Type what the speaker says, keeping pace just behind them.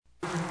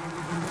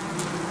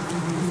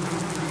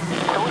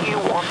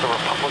the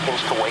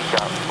Republicans to wake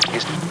up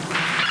is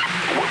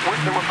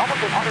the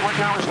Republican Party right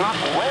now is not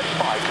led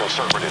by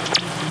conservatives.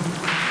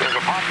 There's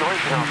a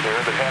population out there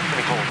that has to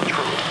be told the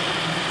truth.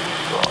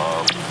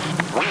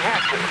 We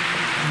have to.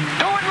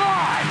 Do it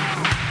live!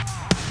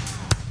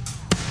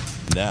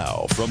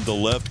 Now, from the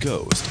left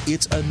coast,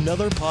 it's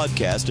another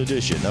podcast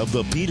edition of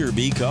The Peter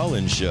B.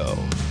 Collins Show.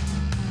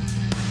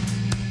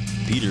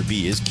 Peter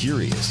B. is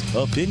curious,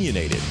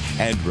 opinionated,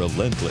 and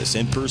relentless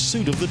in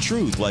pursuit of the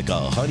truth like a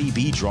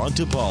honeybee drawn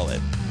to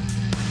pollen.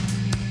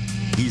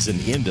 He's an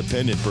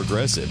independent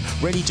progressive,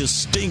 ready to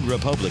sting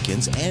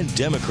Republicans and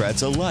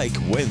Democrats alike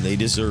when they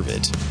deserve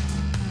it.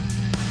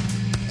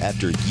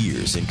 After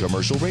years in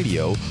commercial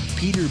radio,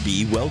 Peter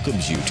B.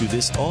 welcomes you to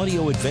this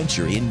audio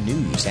adventure in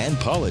news and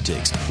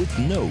politics with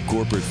no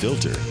corporate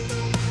filter.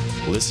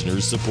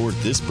 Listeners support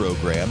this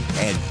program,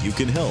 and you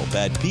can help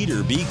at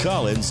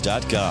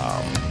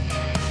peterbcollins.com.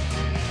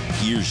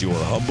 Here's your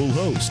humble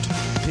host,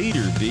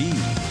 Peter B.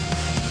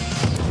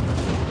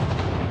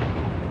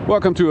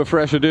 Welcome to a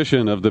fresh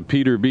edition of the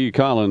Peter B.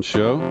 Collins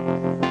Show.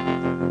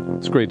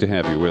 It's great to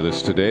have you with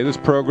us today. This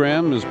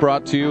program is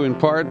brought to you in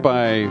part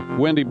by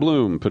Wendy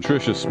Bloom,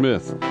 Patricia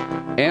Smith,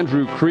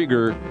 Andrew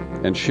Krieger,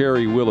 and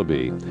Sherry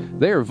Willoughby.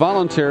 They are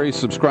voluntary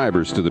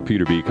subscribers to the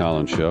Peter B.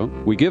 Collins Show.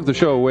 We give the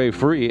show away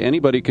free.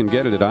 Anybody can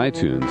get it at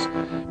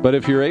iTunes. But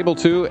if you're able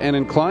to and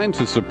inclined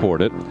to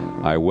support it,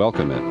 I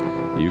welcome it.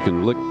 You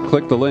can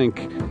click the link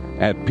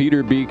at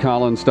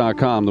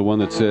peterbcollins.com, the one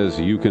that says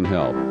you can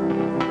help.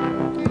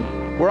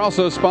 We're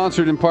also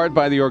sponsored in part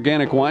by the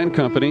Organic Wine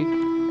Company,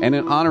 and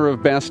in honor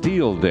of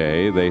Bastille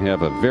Day, they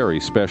have a very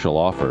special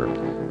offer.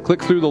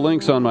 Click through the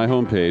links on my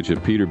homepage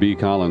at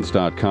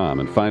peterbcollins.com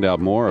and find out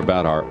more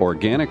about our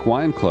Organic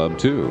Wine Club,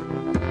 too.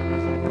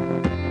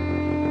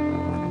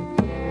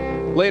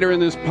 Later in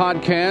this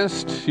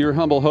podcast, your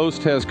humble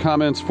host has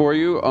comments for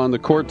you on the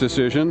court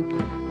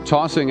decision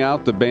tossing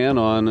out the ban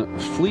on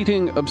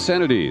fleeting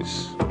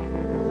obscenities.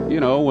 You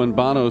know, when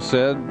Bono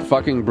said,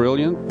 fucking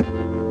brilliant.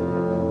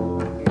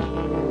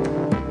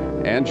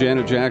 And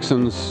Janet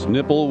Jackson's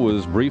nipple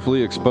was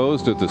briefly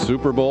exposed at the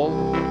Super Bowl.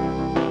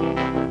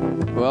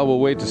 Well, we'll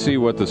wait to see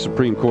what the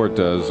Supreme Court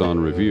does on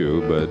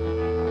review, but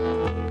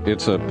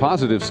it's a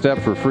positive step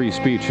for free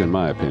speech, in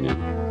my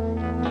opinion.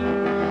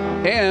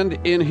 And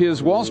in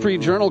his Wall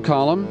Street Journal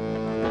column,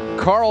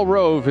 Karl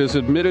Rove has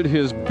admitted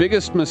his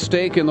biggest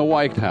mistake in the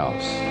White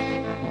House.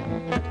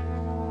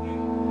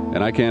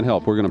 And I can't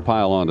help. We're going to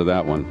pile on to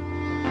that one.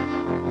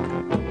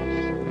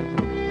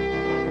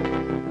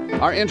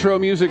 Our intro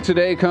music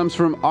today comes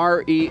from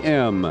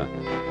REM,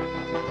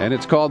 and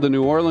it's called the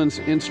New Orleans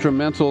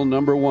Instrumental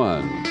No.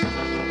 1.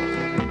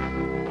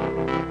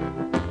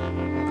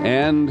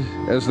 And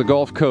as the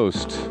Gulf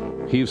Coast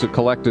heaves a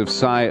collective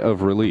sigh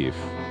of relief,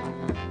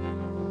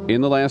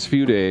 in the last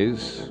few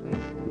days,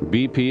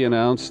 BP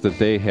announced that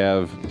they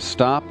have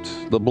stopped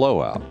the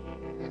blowout.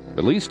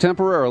 At least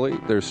temporarily.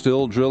 They're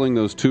still drilling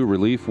those 2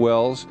 relief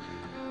wells,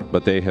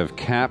 but they have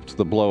capped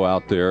the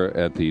blowout there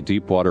at the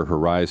Deepwater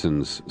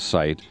Horizons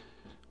site,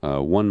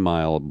 1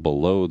 mile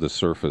below the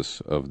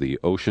surface of the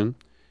ocean.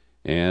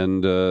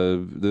 And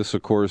this,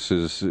 of course,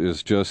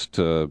 is just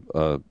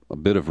a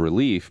bit of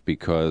relief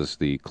because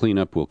the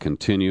cleanup will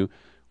continue.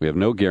 We have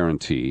no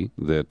guarantee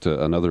that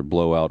another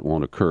blowout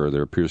won't occur.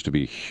 There appears to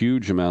be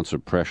huge amounts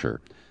of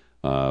pressure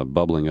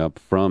bubbling up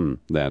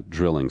from that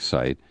drilling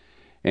site.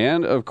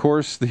 And, of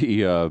course,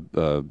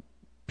 the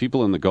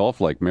people in the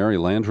Gulf, like Mary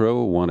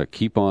Landrieu, want to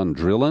keep on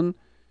drilling.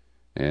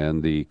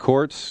 And the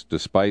courts,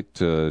 despite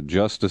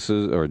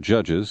justices or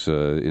judges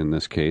in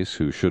this case,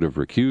 who should have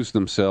recused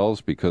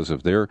themselves because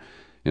of their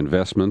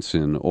investments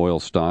in oil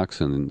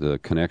stocks and the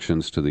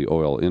connections to the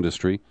oil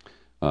industry,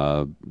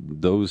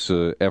 those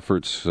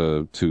efforts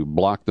to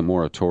block the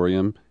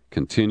moratorium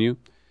continue.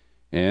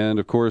 And,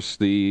 of course,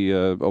 the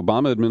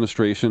Obama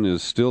administration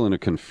is still in a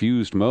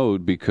confused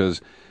mode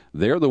because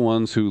they're the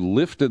ones who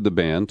lifted the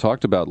ban,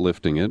 talked about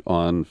lifting it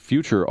on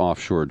future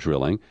offshore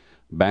drilling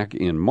back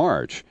in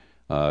March.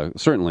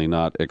 Certainly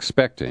not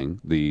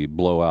expecting the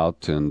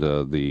blowout and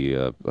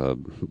the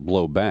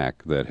blowback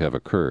that have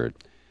occurred.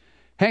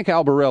 Hank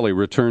Albarelli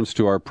returns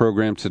to our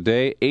program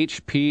today,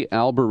 H.P.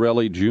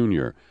 Albarelli,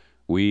 Jr.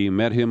 We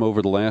met him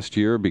over the last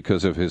year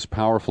because of his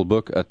powerful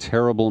book, A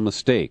Terrible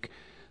Mistake,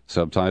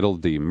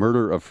 subtitled The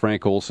Murder of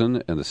Frank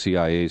Olson and the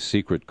CIA's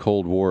Secret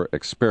Cold War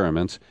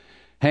Experiments.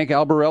 Hank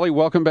Albarelli,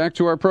 welcome back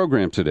to our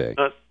program today.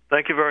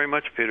 Thank you very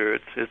much, Peter.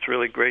 It's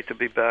really great to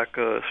be back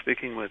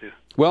speaking with you.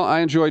 Well, I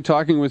enjoyed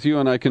talking with you,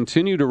 and I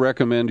continue to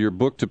recommend your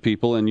book to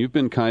people, and you've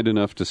been kind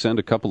enough to send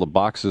a couple of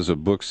boxes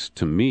of books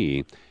to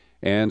me.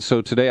 And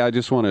so today I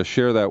just want to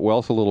share that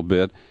wealth a little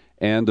bit.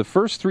 And the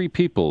first 3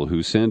 people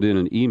who send in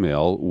an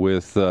email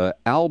with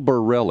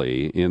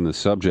Albarelli in the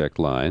subject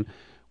line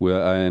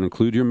and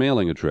include your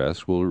mailing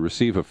address will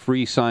receive a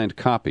free signed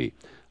copy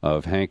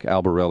of Hank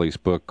Albarelli's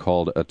book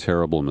called A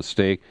Terrible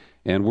Mistake.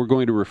 And we're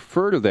going to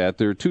refer to that.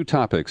 There are 2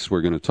 topics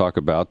we're going to talk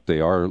about.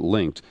 They are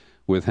linked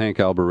with Hank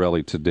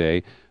Albarelli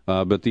today.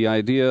 But the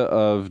idea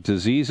of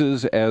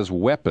diseases as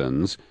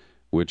weapons,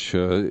 which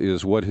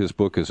is what his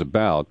book is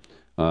about,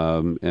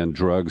 and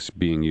drugs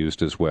being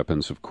used as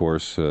weapons, of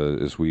course,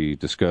 as we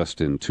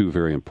discussed in 2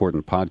 very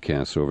important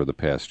podcasts over the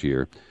past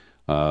year,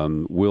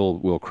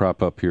 will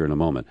crop up here in a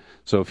moment.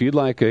 So if you'd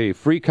like a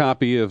free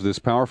copy of this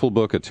powerful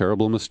book, A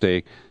Terrible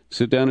Mistake,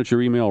 sit down at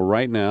your email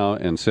right now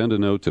and send a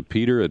note to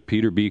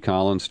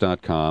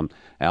peter@peterbcollins.com.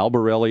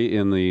 Albarelli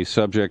in the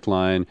subject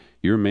line,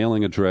 your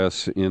mailing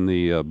address in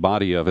the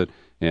body of it,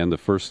 and the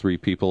first 3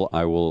 people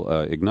I will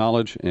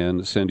acknowledge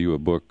and send you a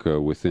book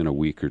within a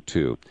week or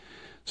 2.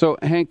 So,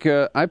 Hank,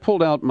 I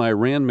pulled out my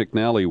Rand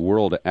McNally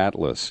World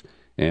Atlas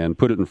and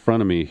put it in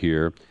front of me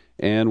here,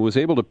 and was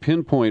able to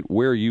pinpoint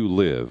where you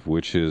live,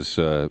 which is,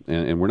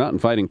 and we're not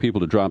inviting people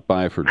to drop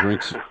by for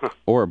drinks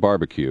or a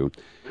barbecue,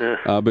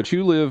 but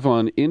you live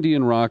on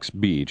Indian Rocks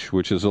Beach,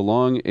 which is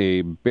along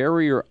a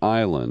barrier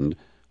island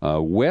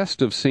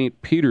west of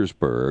St.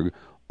 Petersburg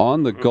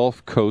on the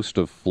Gulf Coast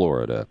of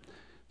Florida.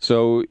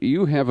 So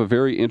you have a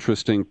very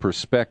interesting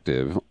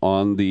perspective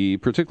on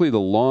particularly the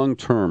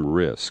long-term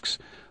risks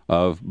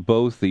of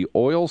both the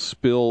oil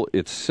spill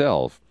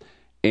itself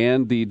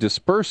and the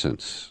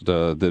dispersants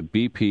that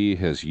BP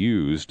has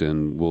used,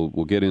 and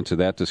we'll get into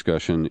that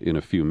discussion in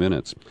a few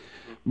minutes.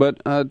 But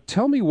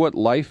tell me what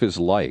life is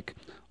like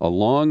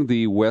along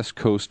the west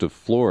coast of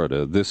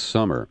Florida this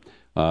summer.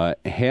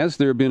 Has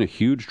there been a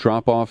huge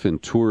drop-off in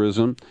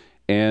tourism,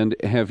 and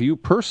have you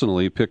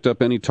personally picked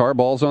up any tar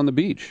balls on the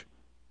beach?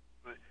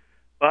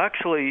 Well,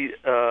 actually,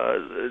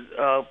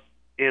 I'll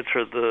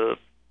answer the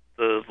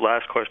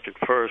last question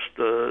first.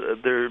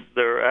 There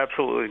are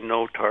absolutely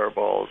no tar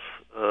balls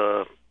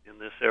in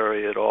this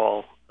area at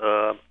all,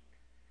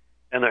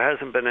 and there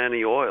hasn't been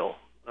any oil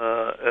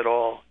at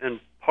all. And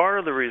part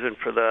of the reason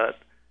for that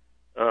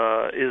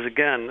is,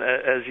 again,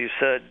 as you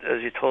said,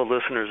 as you told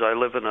listeners, I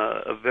live in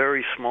a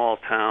very small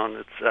town.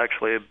 It's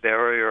actually a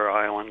barrier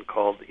island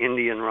called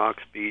Indian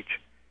Rocks Beach,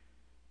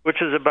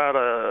 which is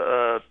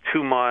about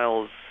 2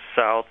 miles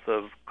south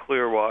of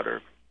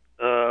Clearwater.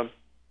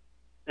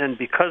 And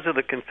because of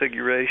the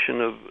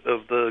configuration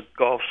of the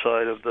Gulf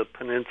side of the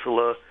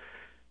peninsula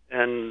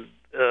and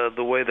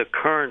the way the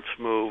currents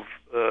move,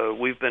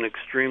 we've been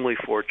extremely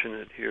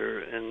fortunate here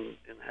and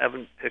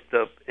haven't picked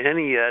up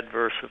any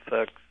adverse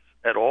effects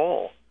at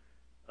all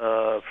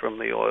from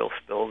the oil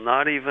spill.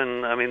 Not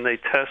even, I mean, they're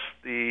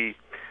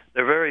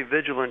very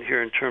vigilant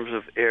here in terms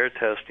of air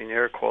testing,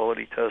 air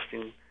quality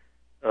testing,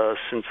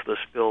 since the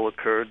spill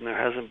occurred, and there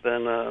hasn't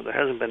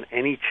been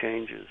any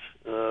changes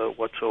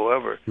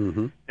whatsoever,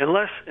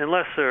 unless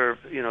they're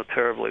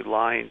terribly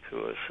lying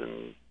to us,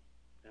 and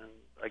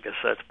I guess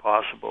that's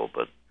possible,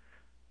 but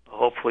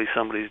hopefully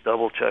somebody's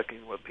double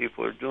checking what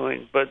people are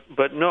doing.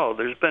 But no,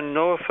 there's been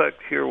no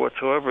effect here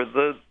whatsoever.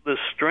 The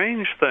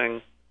strange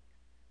thing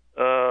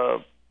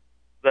that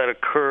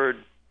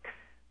occurred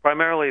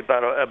primarily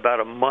about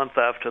a month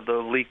after the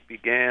leak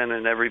began,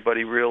 and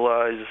everybody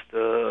realized,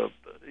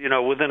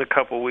 within a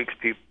couple of weeks,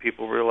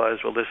 people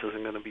realized, well, this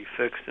isn't going to be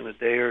fixed in a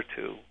day or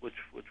 2, which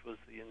was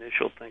the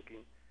initial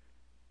thinking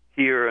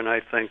here, and I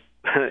think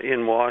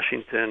in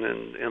Washington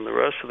and the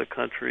rest of the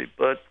country.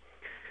 But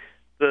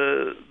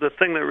the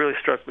thing that really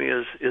struck me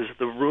is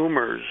the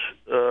rumors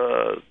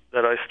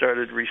that I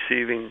started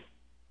receiving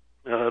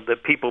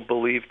that people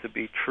believe to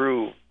be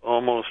true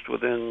almost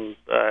within,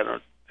 I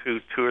don't know,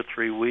 2 or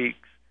 3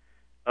 weeks.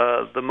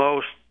 The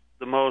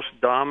most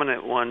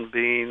dominant one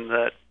being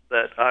that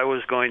I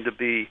was going to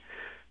be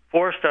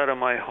forced out of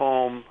my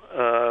home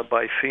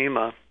by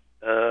FEMA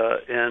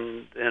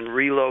and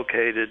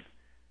relocated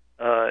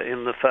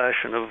in the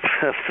fashion of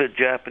the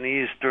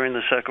Japanese during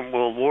the Second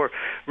World War,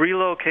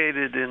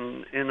 relocated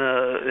in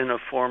a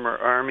former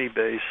Army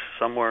base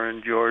somewhere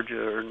in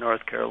Georgia or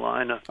North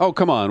Carolina. Oh,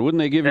 come on! Wouldn't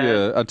they give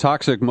you a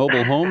toxic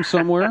mobile home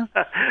somewhere?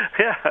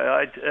 Yeah,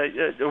 I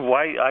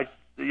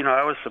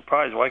was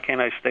surprised. Why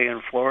can't I stay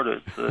in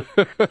Florida?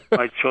 It's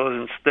my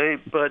chosen state.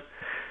 But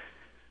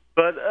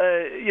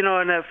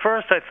and at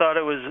first I thought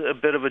it was a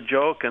bit of a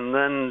joke, and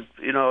then,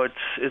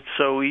 it's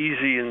so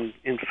easy and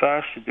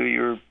fast to do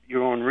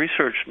your own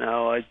research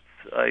now. I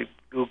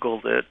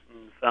Googled it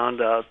and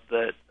found out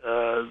that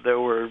there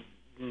were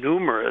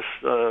numerous,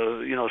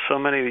 so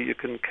many you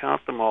can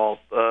count them all,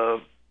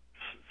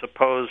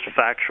 supposed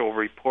factual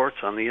reports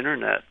on the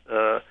Internet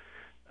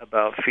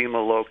about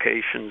FEMA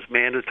locations,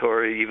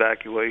 mandatory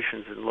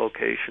evacuations in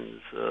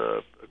locations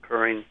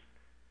occurring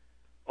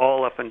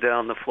all up and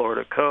down the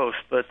Florida coast.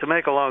 But to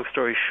make a long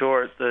story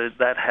short,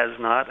 that has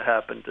not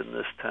happened in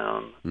this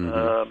town,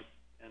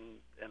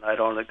 and I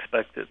don't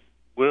expect it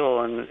will.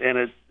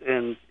 And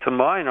to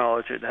my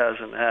knowledge, it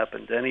hasn't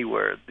happened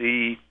anywhere.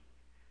 We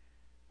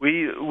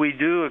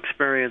do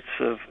experience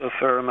a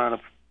fair amount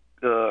of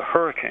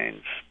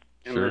hurricanes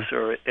in this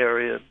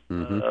area,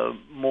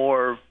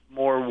 more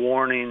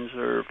warnings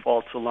or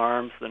false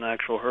alarms than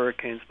actual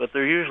hurricanes, but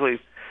they're usually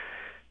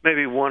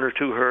maybe 1 or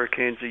 2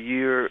 hurricanes a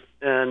year,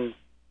 and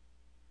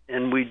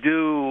we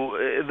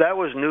do. That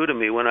was new to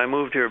me when I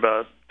moved here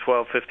about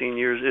 12, 15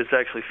 years. It's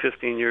actually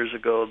 15 years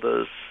ago.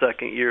 The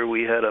second year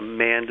we had a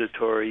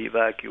mandatory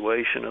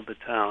evacuation of the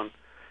town,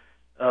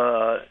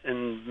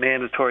 and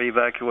mandatory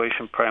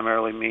evacuation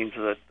primarily means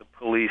that the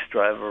police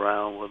drive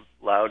around with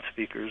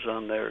loudspeakers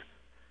on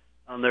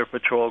their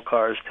patrol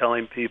cars,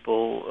 telling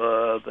people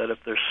that if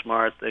they're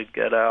smart, they'd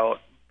get out.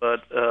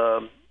 But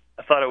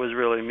I thought it was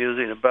really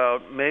amusing.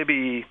 About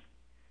maybe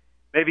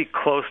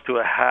close to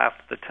a half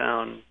the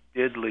town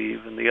did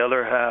leave, and the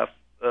other half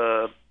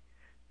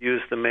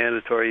used the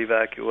mandatory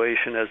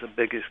evacuation as a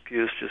big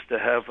excuse just to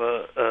have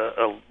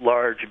a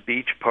large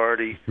beach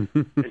party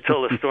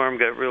until the storm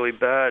got really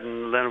bad.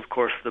 And then, of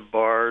course, the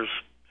bars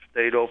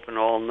stayed open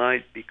all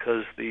night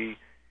because the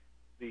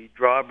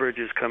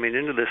drawbridges coming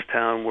into this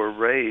town were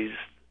raised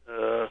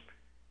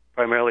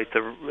primarily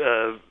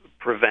to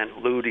prevent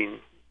looting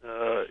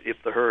if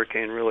the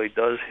hurricane really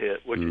does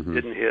hit, which it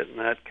didn't hit in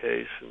that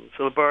case. And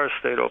so the bars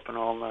stayed open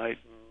all night,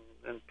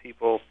 and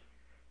people,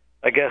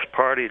 I guess,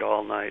 partied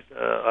all night.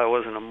 I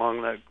wasn't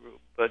among that group,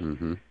 but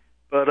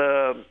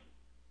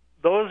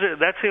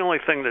that's the only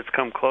thing that's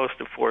come close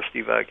to forced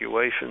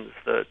evacuations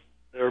that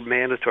are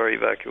mandatory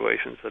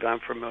evacuations that I'm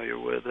familiar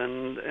with.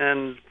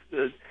 And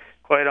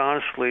quite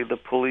honestly, the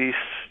police,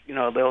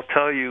 they'll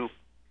tell you,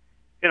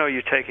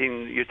 you're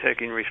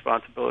taking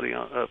responsibility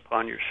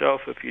upon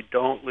yourself if you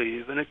don't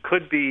leave, and it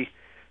could be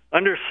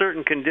under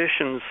certain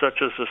conditions,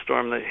 such as the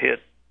storm that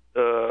hit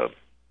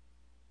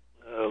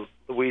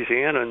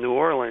Louisiana, New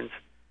Orleans.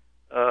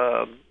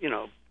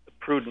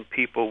 Prudent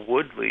people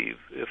would leave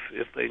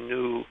if they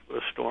knew a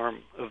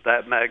storm of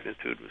that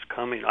magnitude was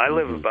coming. I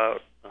live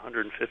about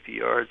 150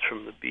 yards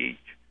from the beach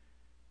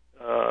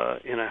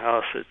in a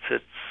house that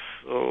sits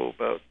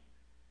about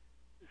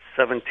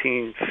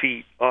 17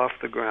 feet off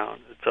the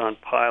ground. It's on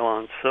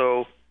pylons,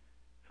 so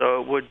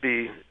it would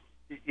be,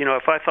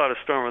 if I thought a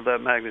storm of that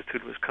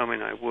magnitude was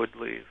coming, I would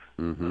leave.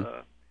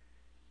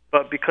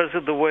 But because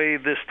of the way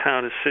this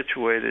town is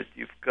situated,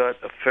 you've got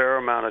a fair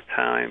amount of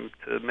time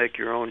to make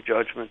your own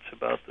judgments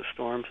about the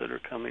storms that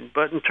are coming.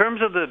 But in terms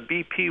of the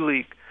BP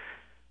leak,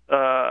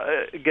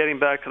 getting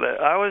back to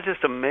that, I was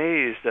just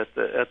amazed at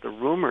the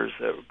rumors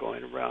that were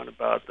going around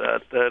about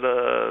that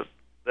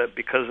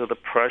because of the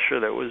pressure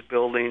that was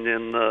building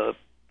in the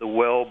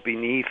well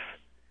beneath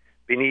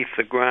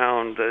the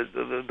ground.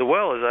 The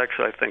well is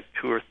actually, I think,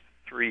 2 or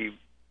 3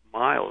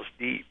 miles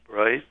deep,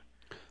 right?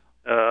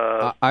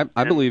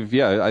 I believe,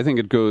 I think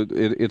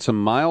it's a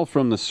mile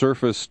from the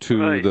surface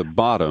to the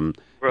bottom,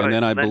 and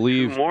then I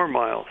believe 2 more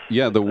miles.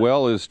 Yeah, the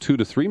well is 2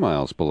 to 3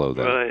 miles below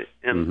that. Right,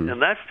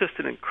 and that's just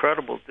an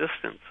incredible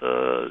distance.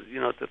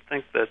 To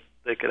think that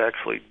they could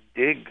actually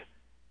dig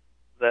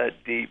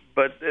that deep.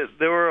 But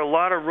there were a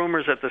lot of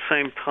rumors at the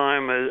same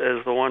time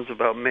as the ones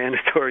about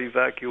mandatory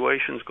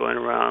evacuations going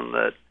around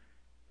that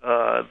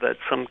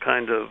some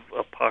kind of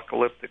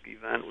apocalyptic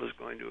event was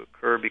going to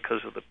occur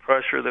because of the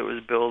pressure that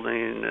was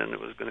building, and it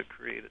was going to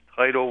create a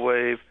tidal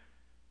wave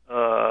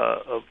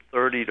of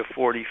 30 to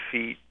 40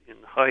 feet in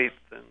height,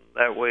 and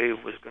that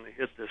wave was going to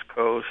hit this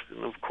coast,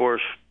 and of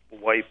course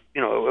wipe.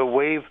 A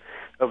wave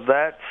of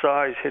that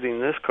size hitting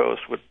this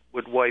coast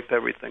would wipe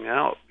everything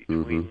out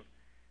between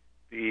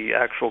the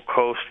actual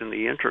coast and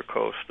the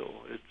intercoastal.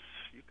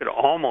 You could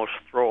almost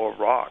throw a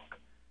rock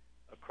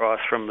across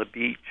from the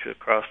beach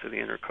across to the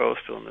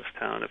intercoastal in this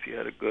town if you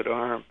had a good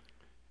arm.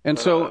 And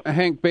so,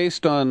 Hank,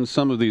 based on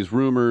some of these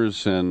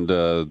rumors and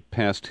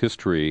past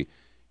history,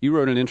 you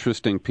wrote an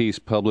interesting piece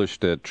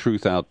published at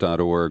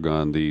truthout.org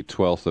on the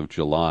 12th of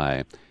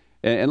July.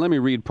 And let me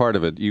read part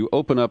of it. You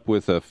open up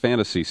with a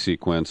fantasy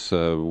sequence,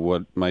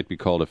 what might be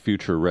called a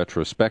future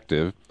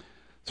retrospective.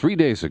 3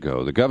 days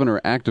ago, the governor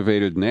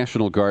activated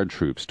National Guard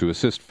troops to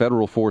assist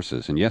federal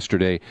forces, and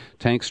yesterday,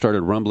 tanks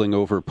started rumbling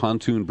over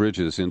pontoon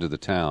bridges into the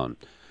town.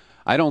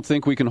 I don't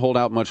think we can hold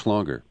out much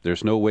longer.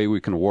 There's no way we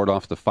can ward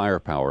off the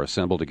firepower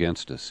assembled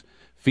against us.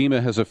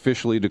 FEMA has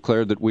officially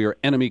declared that we are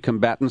enemy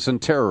combatants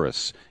and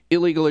terrorists,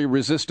 illegally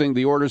resisting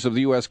the orders of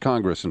the U.S.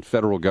 Congress and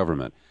federal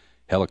government.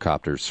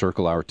 Helicopters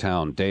circle our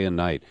town day and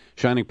night,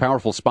 shining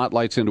powerful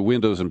spotlights into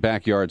windows and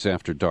backyards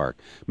after dark.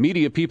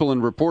 Media people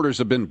and reporters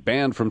have been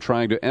banned from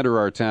trying to enter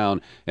our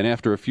town, and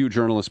after a few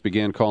journalists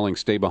began calling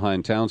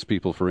stay-behind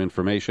townspeople for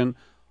information,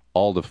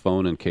 all the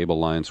phone and cable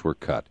lines were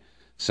cut.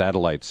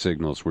 Satellite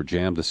signals were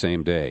jammed the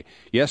same day.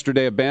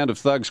 Yesterday, a band of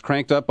thugs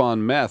cranked up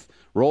on meth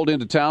rolled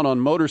into town on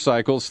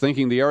motorcycles,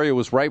 thinking the area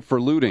was ripe for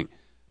looting.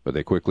 But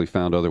they quickly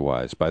found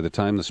otherwise. By the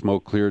time the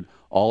smoke cleared,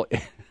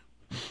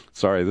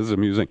 Sorry, this is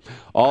amusing.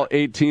 All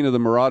 18 of the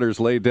marauders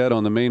lay dead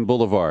on the main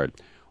boulevard.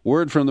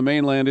 Word from the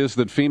mainland is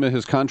that FEMA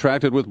has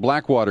contracted with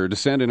Blackwater to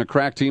send in a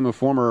crack team of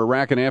former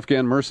Iraq and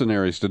Afghan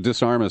mercenaries to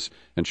disarm us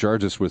and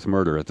charge us with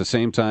murder. At the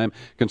same time,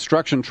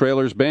 construction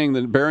trailers bearing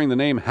the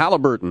name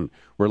Halliburton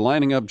were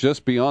lining up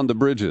just beyond the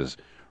bridges.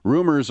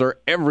 Rumors are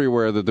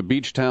everywhere that the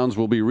beach towns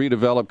will be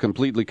redeveloped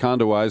completely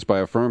condoized by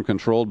a firm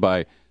controlled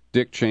by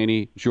Dick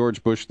Cheney,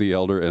 George Bush the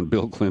Elder, and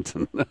Bill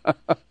Clinton.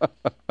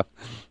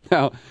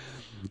 Now,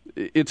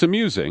 it's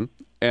amusing,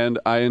 and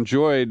I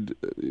enjoyed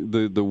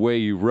the way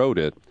you wrote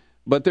it,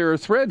 but there are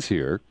threads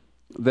here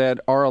that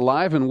are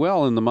alive and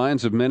well in the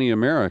minds of many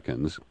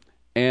Americans,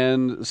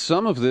 and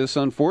some of this,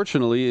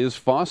 unfortunately, is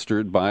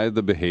fostered by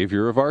the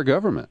behavior of our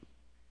government.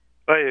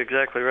 Right,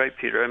 exactly right,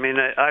 Peter. I mean,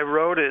 I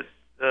wrote it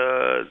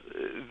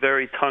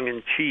very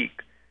tongue-in-cheek,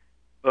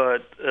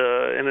 but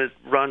and it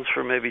runs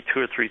for maybe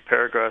 2 or 3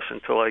 paragraphs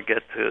until I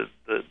get to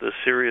the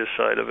serious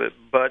side of it.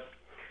 But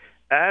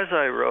as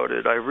I wrote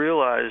it, I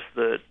realized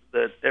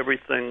that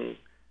everything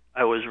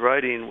I was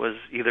writing was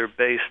either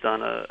based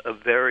on a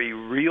very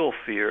real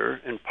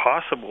fear and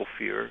possible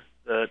fear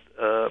that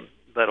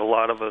a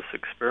lot of us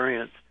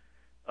experience,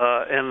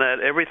 and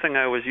that everything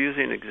I was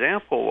using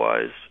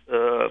example-wise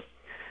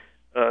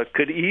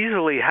could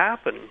easily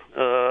happen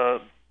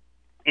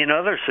in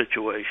other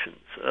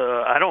situations.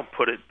 I don't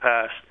put it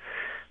past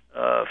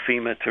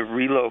FEMA to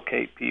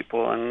relocate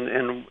people,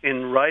 and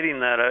in writing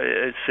that,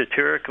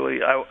 satirically,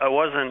 I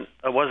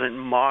wasn't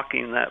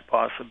mocking that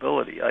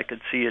possibility. I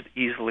could see it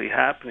easily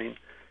happening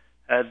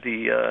had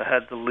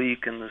the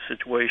leak and the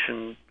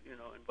situation,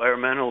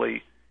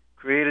 environmentally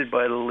created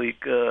by the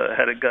leak,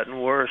 had it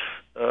gotten worse.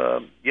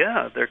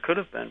 There could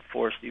have been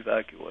forced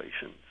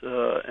evacuations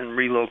and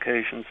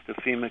relocations to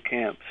FEMA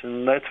camps,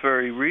 and that's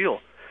very real.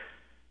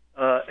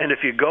 And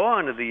if you go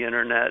onto the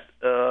internet,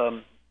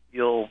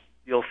 you'll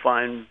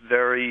find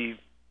very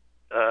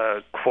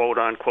quote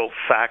unquote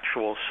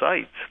factual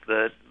sites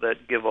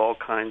that give all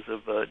kinds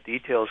of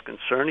details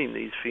concerning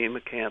these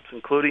FEMA camps,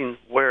 including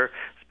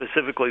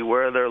specifically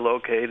where they're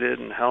located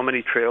and how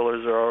many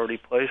trailers are already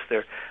placed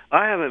there.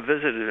 I haven't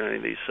visited any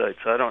of these sites.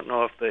 I don't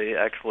know if they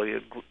actually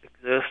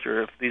exist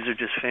or if these are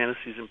just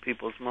fantasies in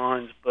people's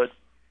minds. But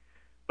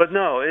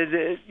no,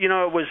 it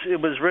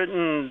was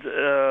written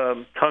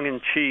tongue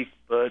in cheek,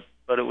 but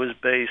it was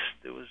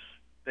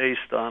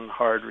based on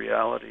hard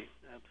reality.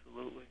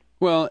 Absolutely.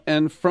 Well,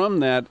 and from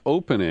that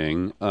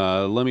opening,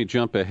 let me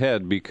jump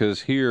ahead,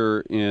 because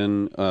here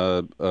in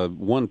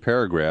one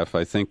paragraph,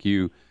 I think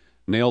you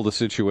nail the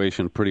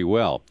situation pretty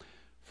well.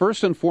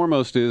 First and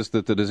foremost is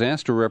that the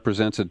disaster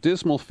represents a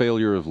dismal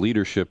failure of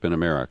leadership in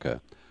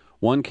America.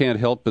 One can't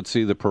help but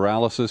see the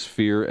paralysis,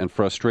 fear, and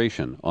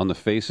frustration on the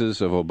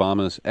faces of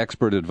Obama's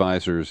expert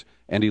advisors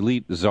and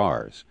elite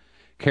czars.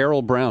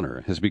 Carol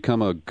Browner has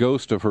become a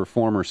ghost of her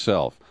former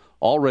self,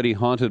 already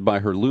haunted by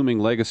her looming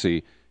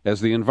legacy as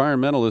the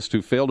environmentalist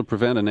who failed to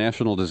prevent a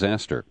national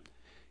disaster.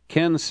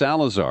 Ken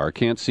Salazar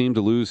can't seem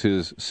to lose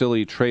his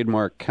silly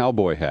trademark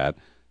cowboy hat,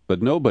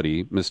 but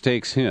nobody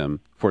mistakes him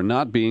for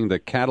not being the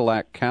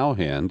Cadillac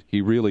cowhand he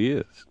really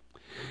is.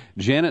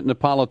 Janet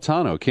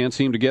Napolitano can't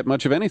seem to get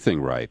much of anything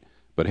right,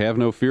 but have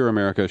no fear,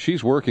 America,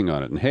 she's working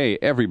on it. And hey,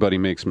 everybody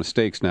makes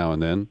mistakes now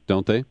and then,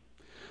 don't they?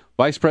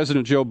 Vice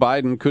President Joe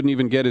Biden couldn't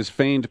even get his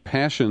feigned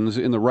passions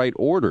in the right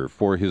order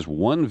for his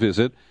one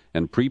visit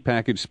and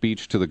prepackaged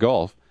speech to the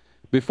Gulf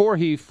before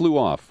he flew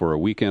off for a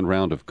weekend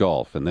round of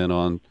golf and then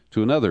on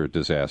to another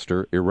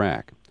disaster,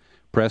 Iraq.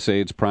 Press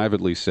aides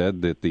privately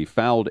said that the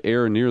fouled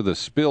air near the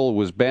spill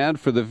was bad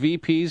for the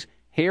VP's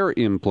hair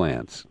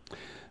implants.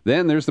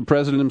 Then there's the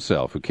president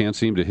himself, who can't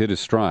seem to hit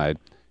his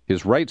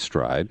right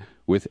stride,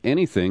 with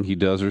anything he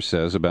does or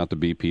says about the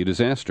BP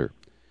disaster.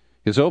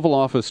 His Oval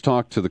Office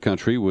talk to the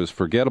country was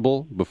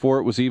forgettable before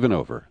it was even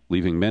over,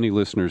 leaving many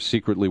listeners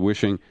secretly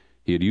wishing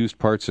he had used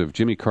parts of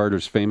Jimmy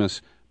Carter's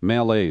famous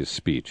malaise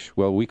speech.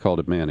 Well, we called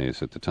it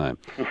mayonnaise at the time.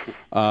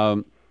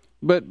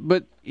 But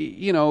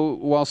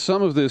while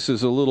some of this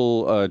is a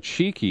little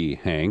cheeky,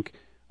 Hank,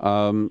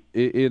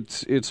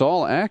 it's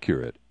all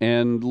accurate.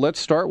 And let's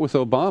start with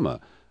Obama.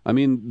 I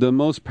mean, the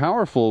most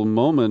powerful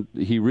moment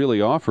he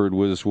really offered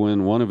was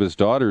when one of his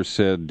daughters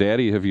said,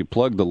 "Daddy, have you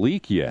plugged the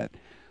leak yet?"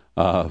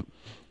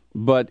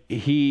 But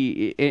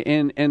he,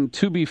 and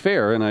to be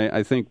fair, and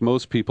I think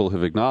most people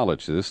have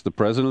acknowledged this, the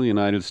President of the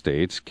United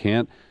States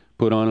can't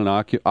put on an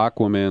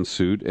Aquaman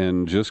suit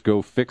and just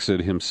go fix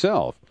it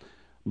himself.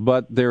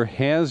 But there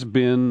has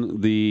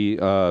been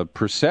the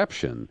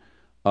perception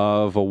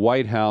of a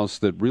White House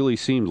that really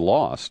seemed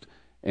lost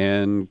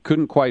and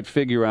couldn't quite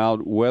figure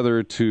out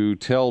whether to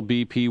tell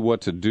BP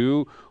what to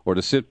do or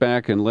to sit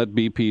back and let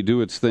BP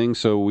do its thing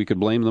so we could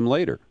blame them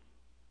later.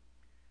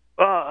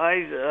 Well,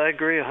 I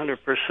agree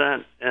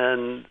 100%.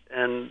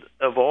 And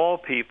of all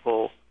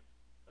people,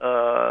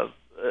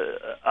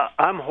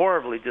 I'm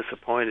horribly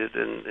disappointed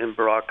in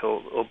Barack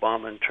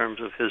Obama in terms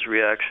of his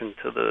reaction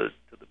to the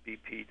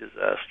BP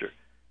disaster,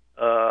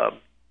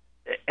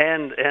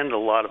 and a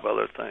lot of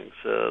other things,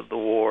 the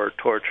war,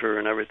 torture,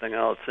 and everything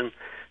else.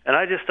 And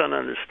I just don't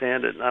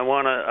understand it. And I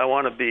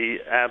want to be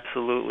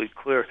absolutely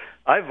clear.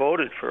 I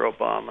voted for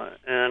Obama,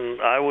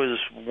 and I was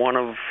one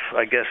of,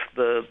 I guess,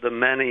 the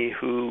many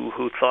who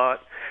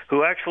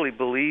actually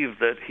believed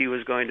that he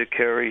was going to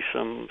carry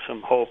some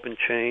hope and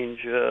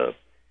change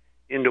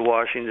into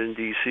Washington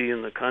D.C.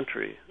 and the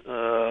country.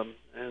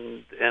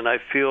 And I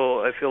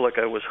feel like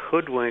I was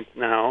hoodwinked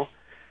now,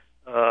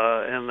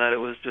 and that it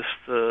was just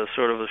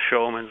sort of a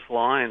showman's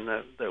line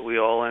that we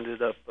all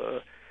ended up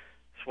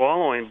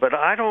swallowing. But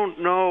I don't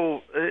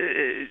know.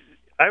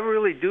 I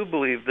really do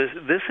believe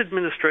this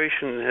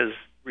administration has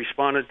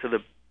responded to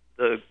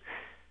the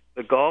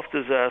Gulf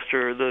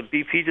disaster, the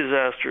BP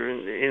disaster,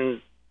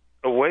 in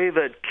a way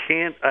that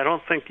I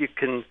don't think you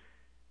can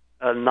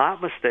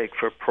not mistake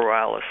for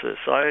paralysis.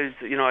 I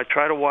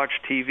try to watch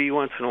TV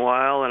once in a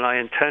while, and I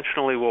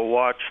intentionally will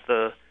watch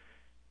the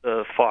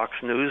Fox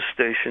News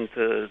station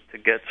to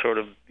get sort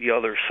of the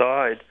other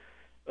side.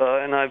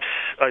 And I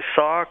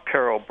saw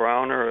Carol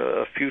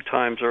Browner a few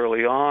times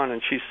early on,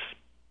 and she's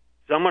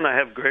someone I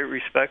have great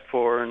respect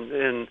for,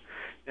 and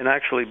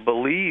actually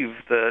believe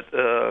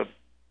that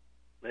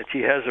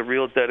she has a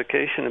real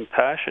dedication and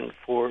passion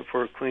for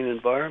a clean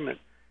environment.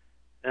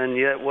 And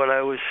yet, what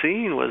I was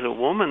seeing was a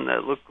woman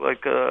that looked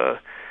like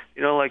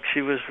like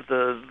she was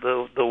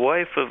the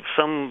wife of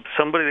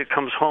somebody that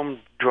comes home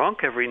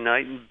drunk every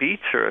night and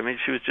beats her. I mean,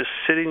 she was just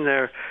sitting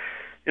there,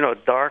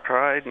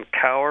 dark-eyed and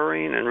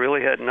cowering, and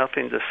really had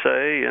nothing to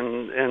say.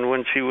 And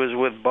when she was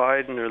with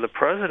Biden or the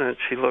president,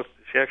 she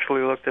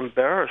actually looked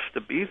embarrassed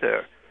to be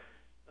there.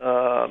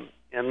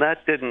 And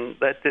that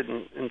didn't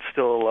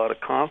instill a lot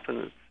of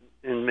confidence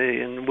in me.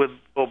 And with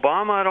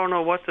Obama, I don't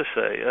know what to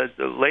say.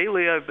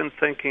 Lately, I've been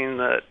thinking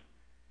that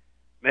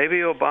maybe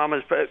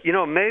Obama's,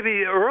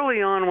 maybe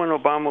early on when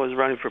Obama was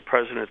running for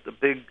president, the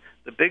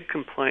big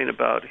complaint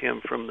about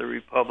him from the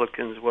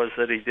Republicans was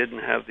that he didn't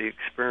have the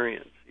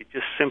experience. He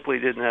just simply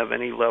didn't have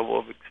any level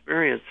of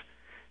experience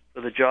for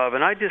the job.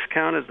 And I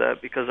discounted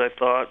that because I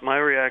thought, my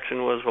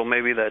reaction was, well,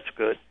 maybe that's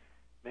good.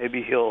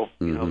 Maybe he'll,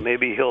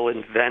 maybe he'll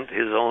invent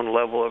his own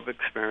level of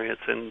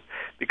experience, and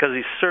because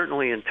he's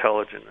certainly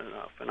intelligent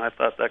enough. And I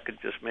thought that could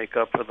just make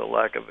up for the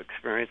lack of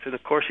experience. And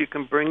of course, you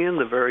can bring in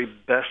the very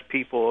best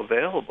people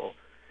available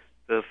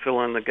to fill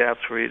in the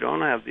gaps where you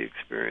don't have the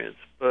experience.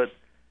 But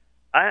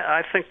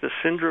I think the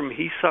syndrome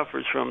he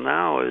suffers from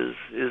now is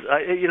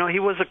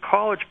he was a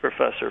college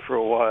professor for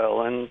a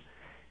while, and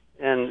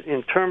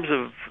in terms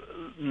of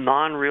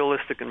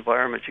non-realistic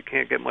environments, you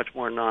can't get much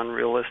more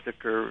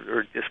non-realistic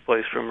or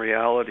displaced from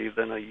reality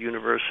than a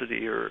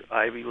university or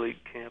Ivy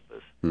League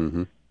campus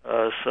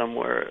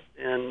somewhere.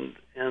 And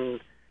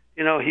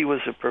he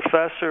was a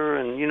professor,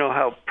 and you know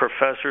how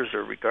professors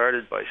are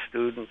regarded by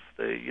students.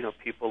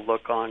 People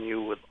look on you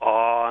with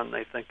awe, and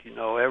they think you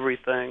know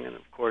everything, and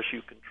of course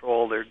you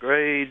control their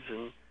grades,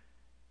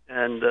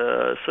 and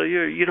so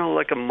you're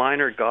like a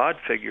minor god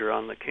figure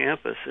on the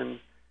campus. And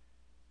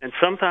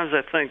sometimes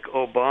I think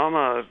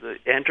Obama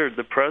entered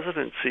the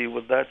presidency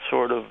with that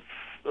sort of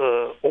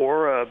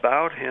aura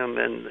about him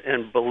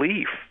and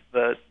belief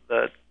that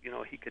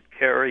he could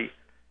carry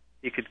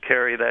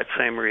that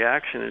same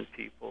reaction in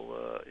people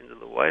into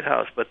the White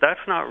House. But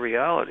that's not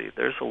reality.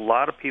 There's a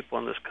lot of people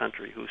in this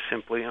country who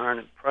simply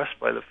aren't impressed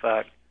by the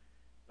fact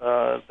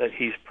that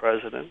he's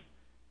president,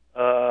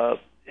 and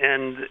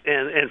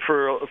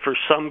for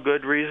some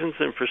good reasons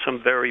and for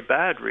some very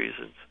bad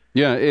reasons.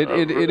 Yeah,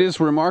 it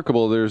is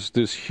remarkable. There's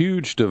this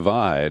huge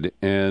divide,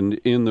 and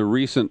in the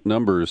recent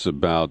numbers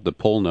the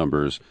poll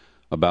numbers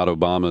about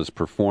Obama's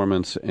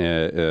performance,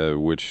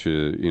 which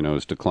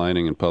is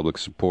declining in public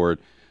support,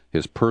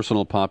 his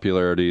personal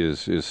popularity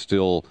is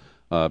still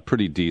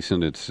pretty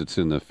decent. It's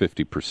in the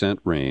 50%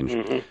 range.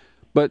 Mm-hmm.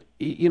 But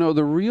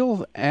the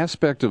real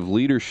aspect of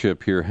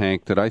leadership here,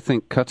 Hank, that I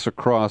think cuts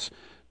across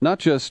not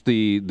just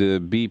the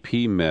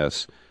BP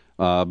mess,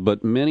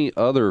 but many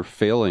other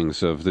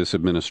failings of this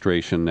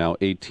administration now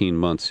 18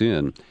 months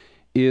in,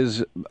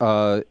 is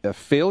a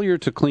failure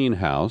to clean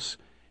house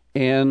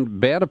and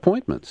bad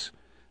appointments.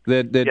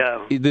 The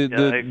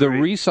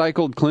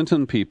recycled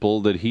Clinton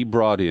people that he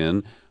brought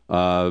in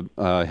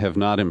have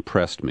not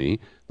impressed me.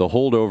 The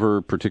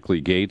holdover,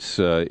 particularly Gates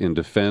in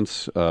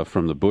defense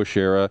from the Bush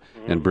era,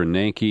 and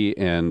Bernanke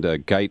and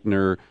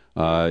Geithner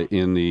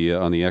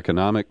on the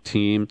economic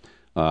team,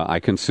 I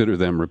consider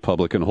them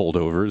Republican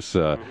holdovers.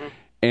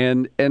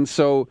 And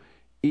so,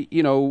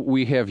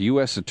 we have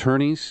U.S.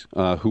 attorneys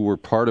who were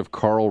part of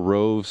Karl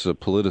Rove's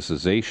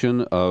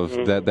politicization of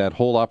that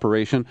whole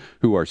operation,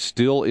 who are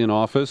still in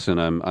office,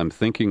 and I'm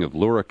thinking of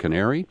Laura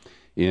Canary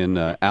in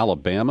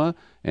Alabama,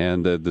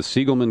 and the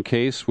Siegelman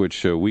case,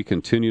 which we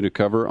continue to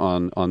cover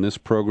on this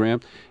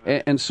program.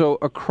 And so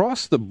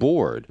across the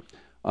board,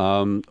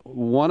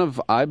 one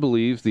of, I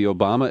believe, the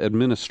Obama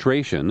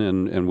administration,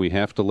 and we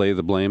have to lay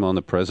the blame on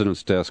the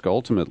president's desk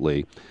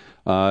ultimately,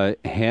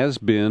 has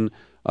been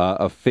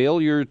a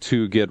failure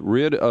to get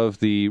rid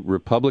of the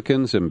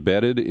Republicans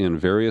embedded in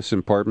various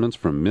departments,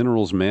 from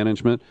minerals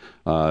management,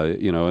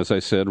 as I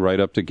said,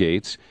 right up to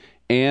Gates,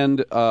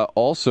 and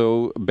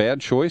also bad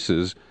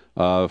choices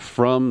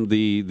from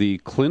the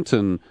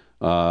Clinton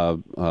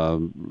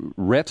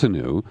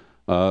retinue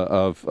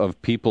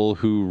of people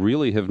who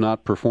really have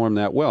not performed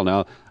that well.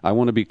 Now, I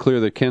want to be clear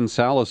that Ken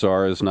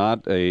Salazar is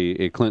not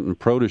a Clinton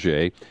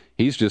protege.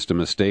 He's just a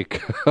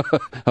mistake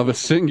of a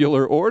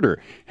singular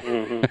order.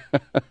 Mm-hmm.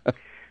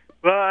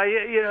 Well,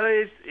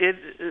 it's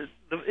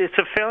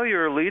a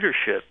failure of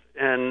leadership,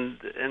 and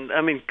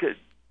I mean,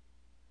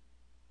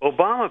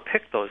 Obama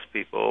picked those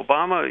people.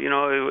 Obama,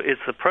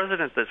 it's the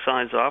president that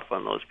signs off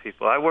on those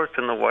people. I worked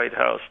in the White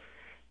House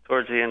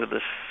towards the end of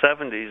the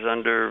 70s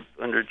under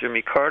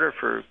Jimmy Carter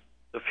for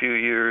a few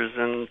years,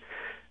 and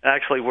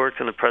actually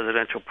worked in the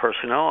presidential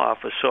personnel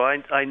office. So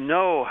I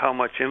know how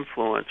much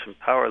influence and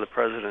power the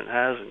president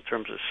has in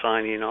terms of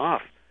signing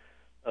off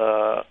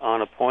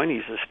on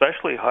appointees,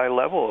 especially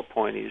high-level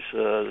appointees,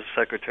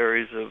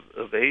 secretaries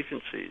of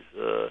agencies.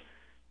 The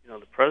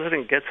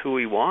president gets who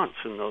he wants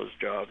in those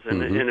jobs,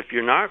 and if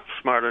you're not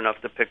smart enough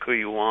to pick who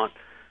you want,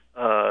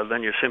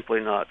 then you're simply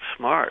not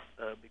smart,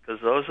 because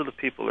those are the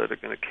people that are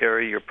going to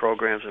carry your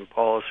programs and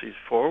policies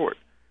forward.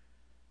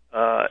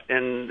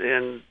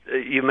 And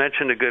you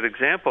mentioned a good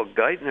example,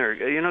 Geithner.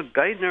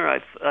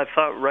 Geithner, I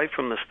thought right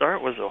from the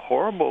start was a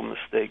horrible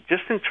mistake,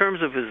 just in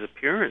terms of his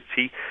appearance.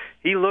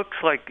 He looks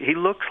like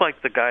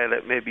the guy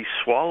that maybe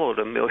swallowed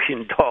 $1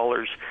 million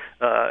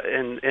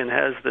and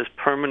has this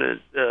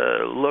permanent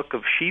look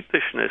of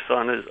sheepishness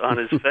on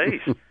his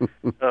face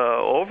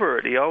over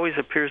it. He always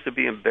appears to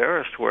be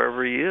embarrassed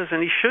wherever he is,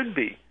 and he should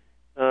be,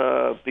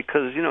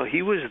 because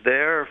he was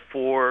there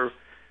for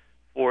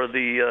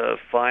the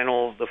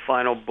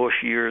final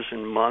Bush years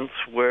and months,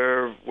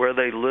 where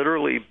they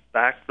literally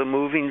backed the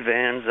moving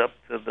vans up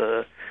to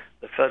the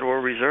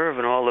Federal Reserve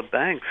and all the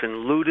banks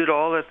and looted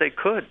all that they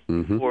could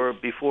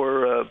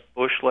before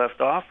Bush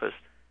left office.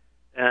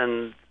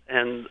 And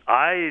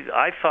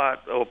I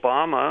thought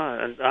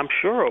Obama, and I'm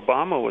sure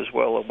Obama was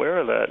well aware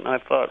of that, and I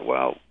thought,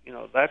 well,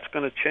 that's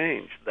going to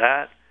change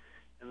that.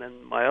 And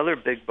then my other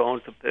big bone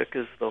to pick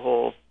is the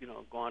whole,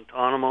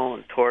 Guantanamo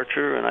and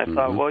torture. And I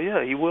thought, well,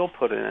 yeah, he will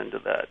put an end to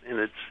that.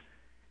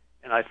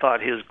 And I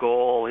thought his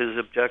goal, his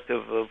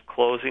objective of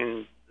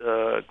closing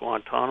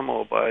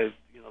Guantanamo by,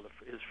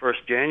 his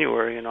first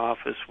January in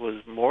office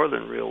was more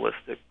than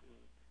realistic.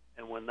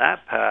 And when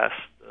that passed,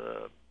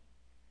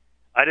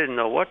 I didn't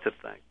know what to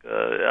think.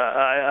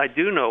 I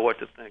do know what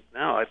to think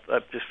now.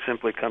 I've just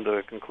simply come to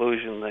the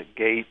conclusion that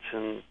Gates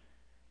and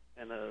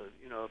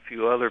a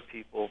few other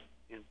people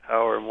in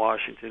power in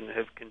Washington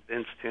have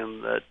convinced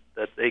him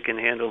that they can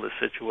handle the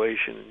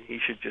situation and he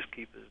should just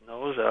keep his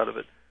nose out of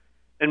it.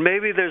 And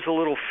maybe there's a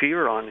little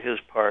fear on his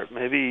part.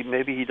 Maybe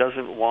he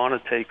doesn't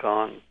want to take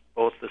on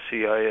both the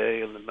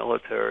CIA and the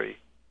military,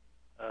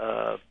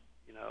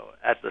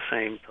 at the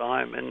same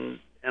time. And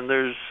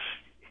there's,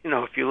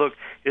 if you look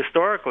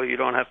historically, you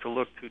don't have to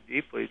look too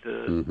deeply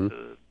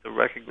to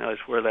recognize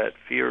where that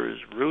fear is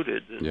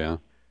rooted.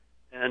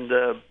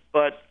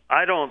 But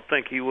I don't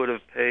think he would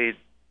have paid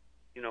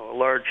a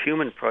large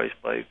human price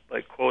by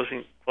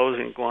closing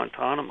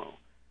Guantanamo.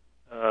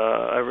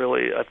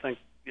 I think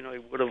he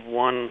would have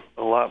won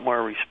a lot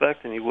more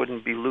respect, and he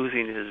wouldn't be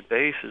losing his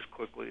base as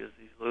quickly as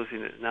he's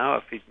losing it now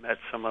if he'd met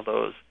some of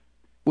those.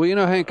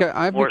 Well, Hank,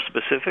 more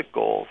specific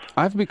goals.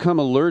 I've become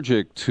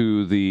allergic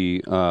to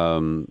the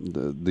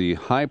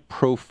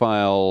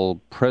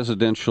high-profile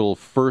presidential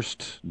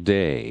first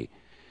day.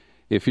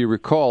 If you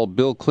recall,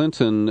 Bill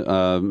Clinton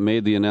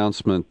made the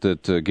announcement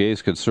that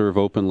gays could serve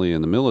openly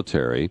in the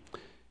military,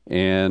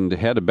 and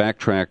had to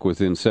backtrack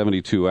within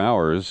 72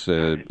 hours.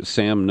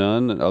 Sam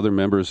Nunn and other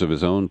members of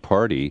his own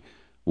party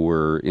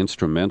were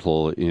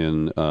instrumental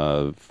in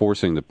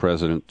forcing the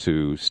president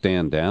to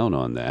stand down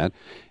on that.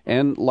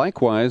 And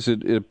likewise,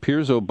 it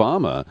appears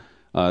Obama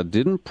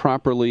didn't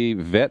properly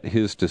vet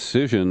his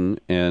decision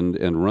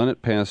and run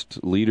it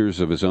past leaders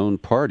of his own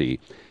party.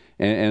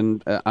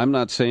 And I'm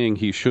not saying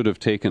he should have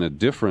taken a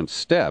different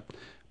step,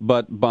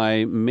 but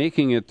by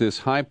making it this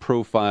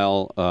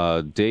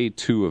high-profile day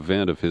two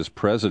event of his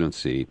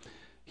presidency,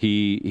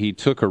 he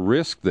took a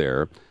risk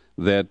there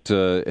that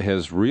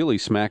has really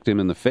smacked him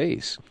in the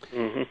face.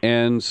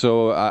 And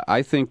so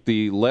I think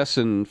the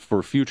lesson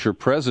for future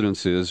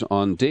presidents is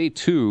on day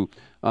two,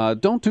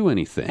 don't do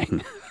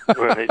anything.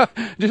 Right.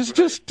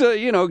 just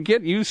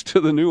get used to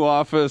the new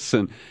office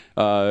and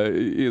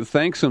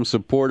thank some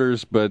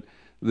supporters, but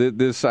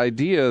this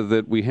idea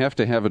that we have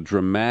to have a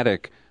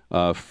dramatic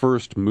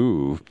first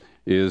move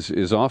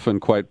is often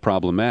quite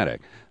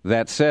problematic.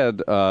 That said,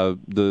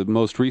 the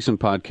most recent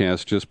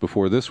podcast just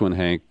before this one,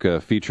 Hank,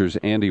 features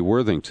Andy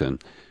Worthington,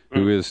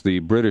 who is the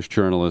British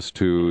journalist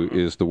who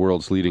is the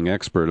world's leading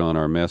expert on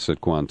our mess at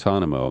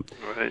Guantanamo.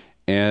 Right.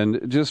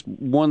 And just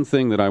one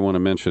thing that I want to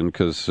mention,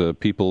 because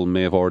people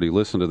may have already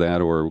listened to that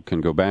or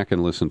can go back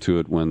and listen to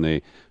it when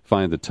they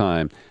find the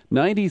time.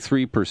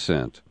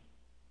 93%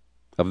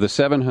 of the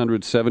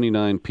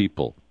 779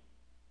 people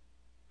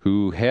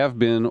who have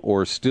been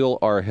or still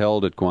are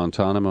held at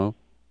Guantanamo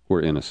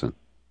were innocent.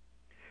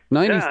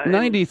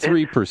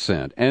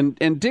 93%.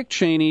 And Dick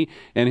Cheney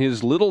and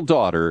his little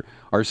daughter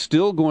are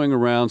still going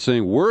around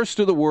saying, worst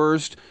of the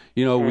worst,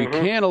 we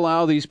can't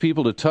allow these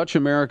people to touch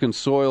American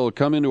soil,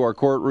 come into our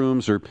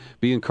courtrooms, or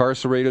be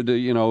incarcerated,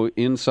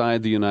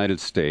 inside the United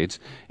States.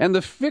 And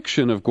the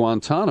fiction of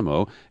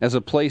Guantanamo as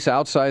a place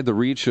outside the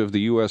reach of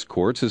the U.S.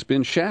 courts has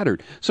been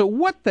shattered. So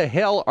what the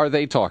hell are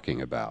they talking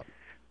about?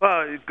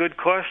 Well, good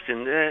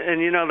question.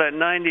 And that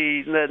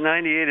 98 or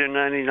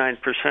 99%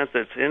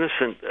 that's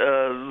innocent,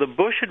 the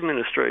Bush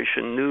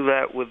administration knew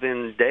that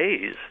within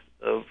days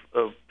of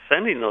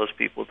sending those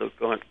people to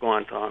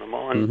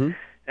Guantanamo.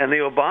 And the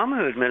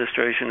Obama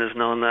administration has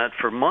known that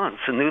for months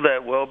and knew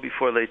that well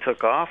before they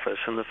took office.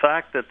 And the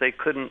fact that they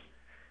couldn't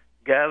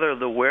gather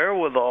the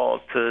wherewithal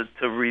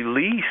to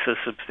release a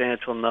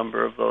substantial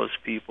number of those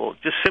people,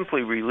 just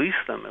simply release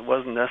them. It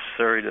wasn't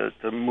necessary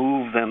to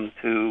move them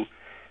to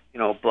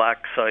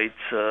black sites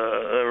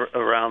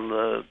around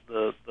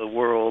the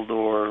world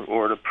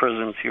or the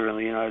prisons here in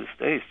the United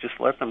States. Just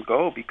let them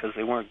go because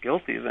they weren't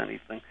guilty of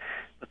anything.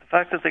 But the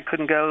fact that they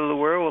couldn't gather the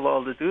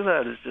wherewithal to do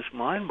that is just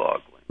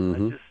mind-boggling.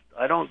 Mm-hmm.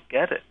 I don't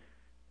get it.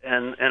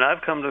 And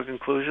I've come to the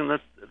conclusion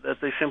that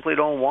they simply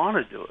don't want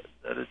to do it.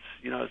 That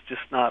it's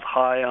just not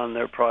high on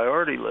their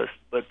priority list.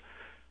 But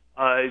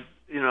I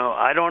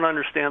don't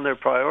understand their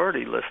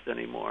priority list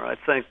anymore. I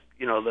think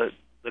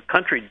the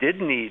country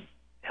did need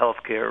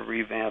healthcare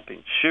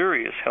revamping,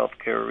 serious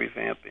healthcare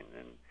revamping.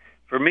 And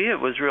for me, it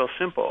was real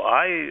simple.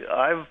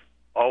 I've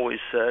always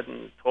said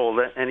and told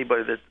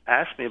anybody that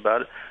asked me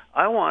about it,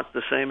 I want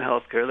the same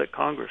healthcare that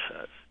Congress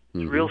has.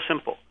 It's real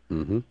simple.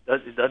 Mm-hmm.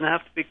 It doesn't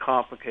have to be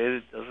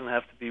complicated. It doesn't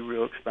have to be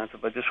real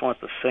expensive. I just want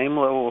the same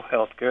level of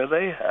healthcare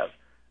they have.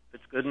 If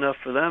it's good enough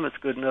for them, it's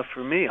good enough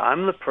for me.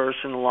 I'm the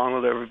person, along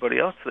with everybody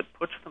else, that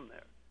puts them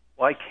there.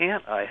 Why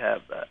can't I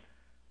have that?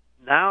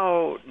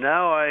 Now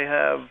I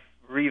have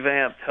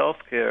revamped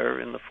healthcare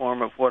in the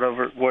form of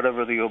whatever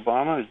the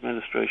Obama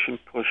administration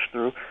pushed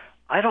through.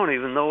 I don't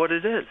even know what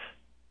it is.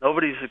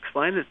 Nobody's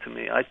explained it to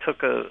me. I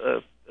took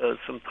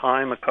some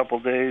time, a couple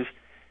days,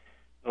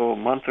 a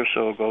month or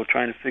so ago,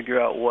 trying to figure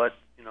out what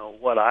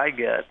I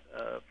get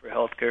for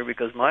healthcare,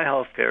 because my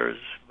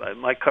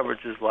my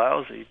coverage is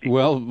lousy.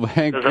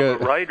 Hank, because I'm a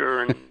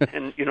writer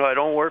and I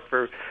don't work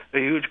for a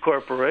huge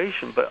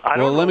corporation, but I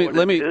don't know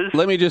what it is.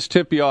 Let me just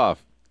tip you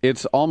off.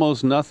 It's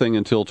almost nothing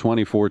until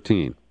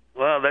 2014.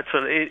 Well, that's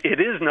what it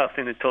is.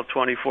 Nothing until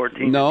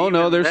 2014.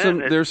 No.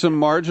 There's some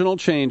marginal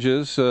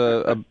changes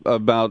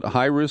about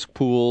high risk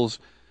pools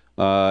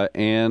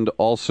and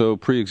also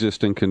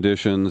pre-existing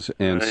conditions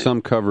and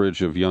some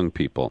coverage of young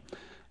people.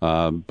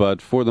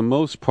 But for the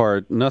most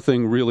part,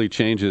 nothing really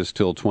changes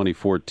till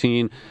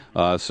 2014.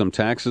 Some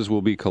taxes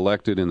will be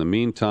collected in the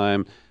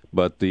meantime,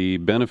 but the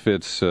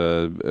benefits,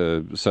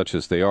 such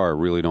as they are,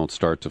 really don't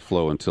start to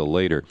flow until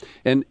later.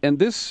 And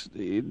this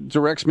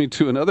directs me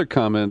to another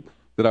comment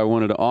that I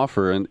wanted to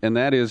offer, and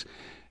that is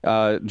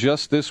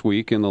just this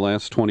week, in the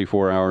last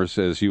 24 hours,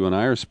 as you and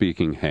I are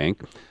speaking,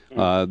 Hank,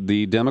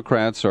 the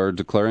Democrats are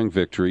declaring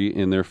victory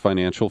in their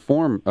financial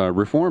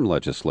reform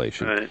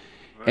legislation. Right.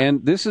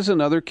 And this is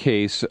another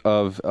case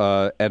of,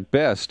 at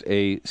best,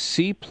 a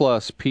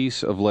C-plus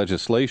piece of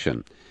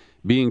legislation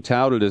being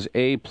touted as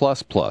A++.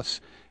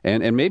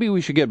 And maybe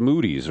we should get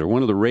Moody's or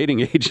one of the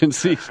rating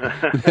agencies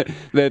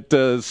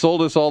that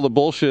sold us all the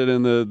bullshit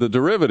and the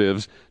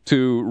derivatives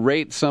to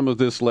rate some of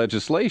this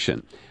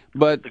legislation.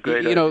 But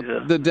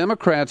the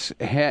Democrats,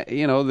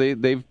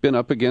 they've been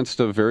up against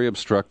a very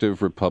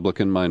obstructive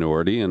Republican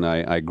minority, and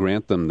I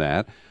grant them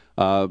that.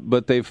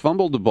 But they've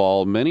fumbled the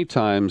ball many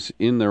times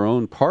in their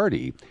own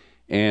party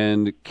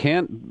and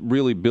can't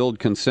really build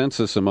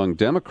consensus among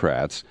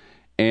Democrats.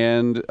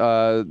 And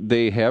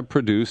they have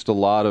produced a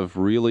lot of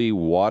really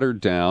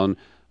watered-down,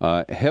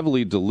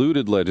 heavily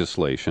diluted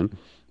legislation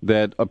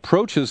that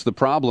approaches the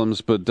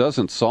problems but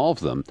doesn't solve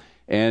them.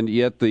 And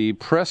yet the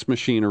press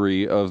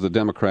machinery of the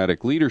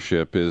Democratic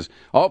leadership is,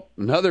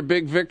 another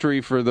big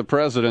victory for the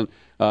president.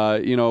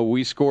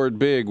 We scored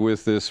big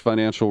with this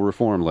financial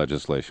reform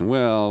legislation.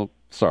 Well,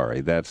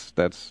 sorry, that's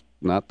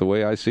not the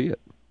way I see it.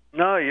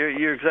 No,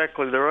 you're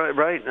exactly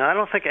right. And I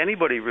don't think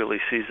anybody really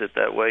sees it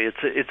that way.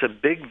 It's a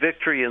big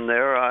victory in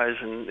their eyes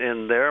and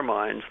in their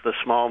minds. The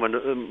small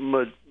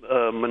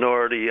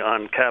minority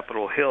on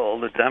Capitol Hill,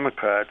 the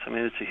Democrats. I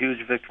mean, it's a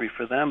huge victory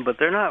for them. But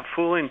they're not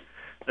fooling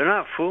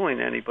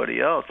anybody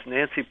else.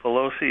 Nancy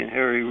Pelosi and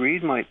Harry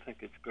Reid might think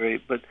it's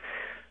great, but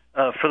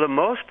for the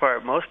most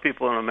part, most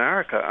people in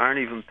America aren't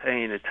even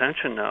paying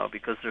attention now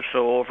because they're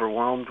so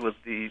overwhelmed with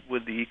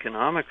the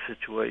economic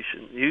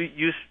situation.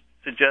 You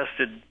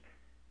suggested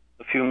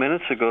a few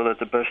minutes ago that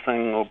the best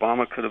thing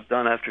Obama could have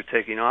done after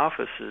taking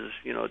office is,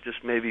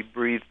 just maybe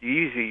breathe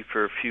easy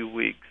for a few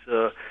weeks.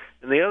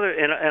 And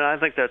I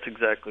think that's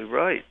exactly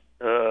right.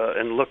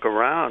 And look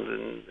around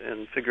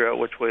and figure out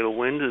which way the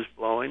wind is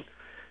blowing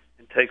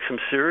and take some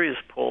serious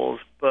polls.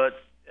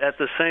 But at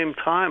the same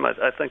time,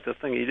 I think the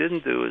thing he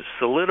didn't do is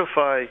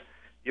solidify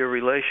your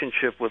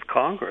relationship with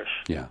Congress.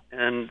 Yeah.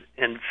 And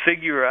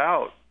figure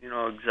out,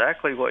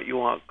 exactly what you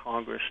want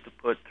Congress to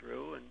put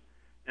through and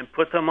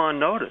put them on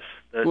notice.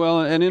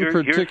 And in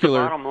particular, here's the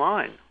bottom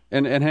line.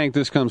 And Hank,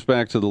 this comes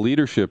back to the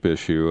leadership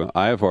issue.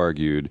 I have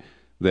argued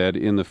that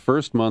in the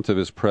first month of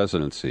his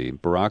presidency,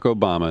 Barack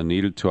Obama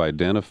needed to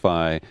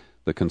identify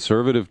the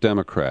conservative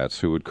Democrats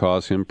who would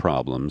cause him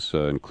problems,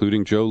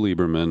 including Joe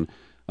Lieberman,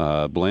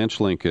 Blanche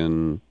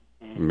Lincoln,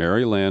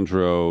 Mary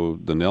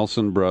Landrieu, the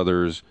Nelson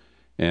brothers,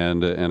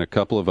 and a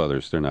couple of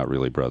others. They're not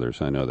really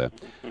brothers, I know that.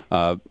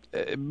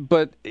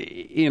 But,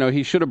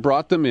 he should have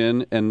brought them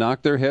in and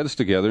knocked their heads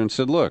together and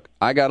said, look,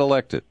 I got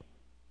elected,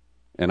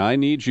 and I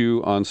need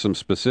you on some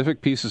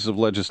specific pieces of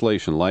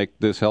legislation like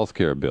this health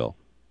care bill.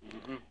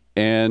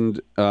 And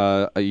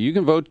you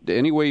can vote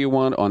any way you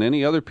want on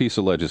any other piece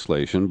of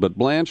legislation, but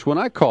Blanche, when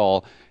I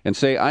call and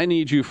say I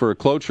need you for a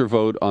cloture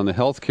vote on the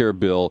health care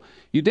bill,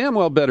 you damn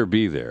well better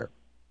be there,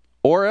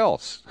 or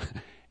else.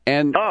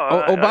 And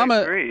I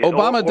agree.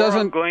 Obama doesn't.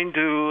 I'm going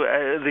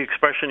to the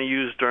expression he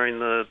used during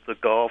the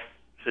golf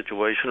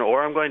situation,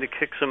 or I'm going to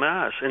kick some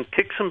ass and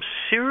kick some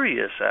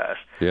serious ass.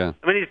 Yeah.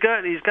 I mean,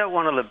 he's got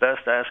one of the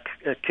best ass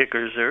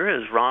kickers there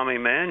is, Rahm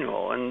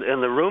Emanuel, and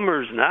the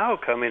rumors now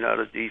coming out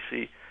of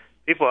D.C.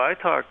 people I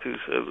talk to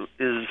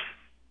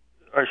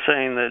are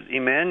saying that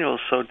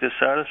Emanuel's so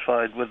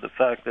dissatisfied with the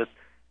fact that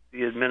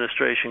the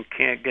administration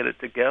can't get it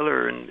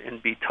together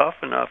and be tough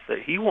enough that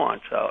he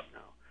wants out now.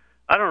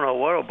 I don't know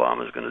what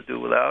Obama's going to do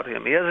without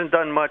him. He hasn't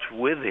done much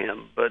with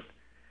him, but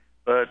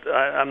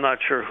I'm not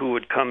sure who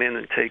would come in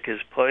and take his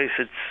place.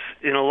 It's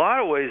in a lot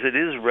of ways it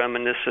is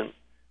reminiscent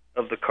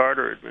of the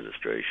Carter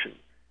administration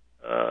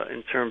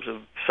in terms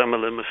of some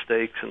of the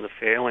mistakes and the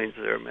failings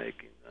they're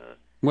making.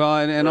 Well,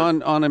 and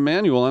on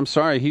Emanuel, I'm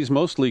sorry, he's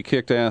mostly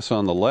kicked ass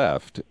on the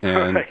left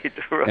and right.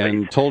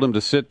 and told him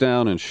to sit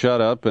down and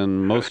shut up,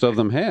 and most of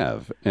them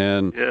have.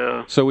 And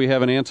so we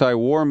have an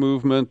anti-war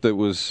movement that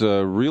was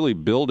really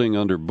building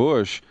under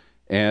Bush,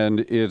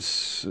 and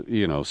it's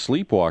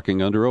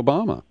sleepwalking under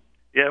Obama.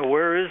 Yeah,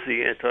 where is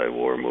the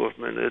anti-war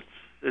movement?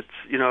 It's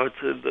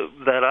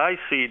that I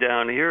see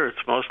down here.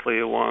 It's mostly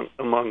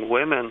among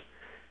women.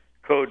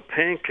 Code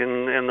Pink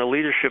and the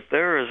leadership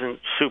there isn't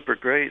super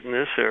great in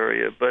this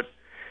area, but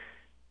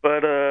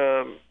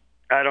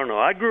I don't know.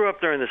 I grew up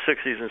during the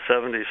 60s and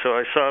 70s, so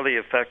I saw the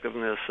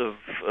effectiveness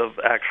of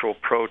actual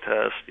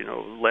protest,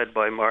 led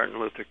by Martin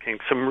Luther King,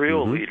 some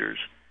real leaders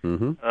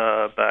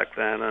back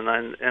then,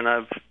 and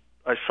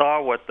I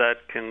saw what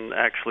that can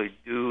actually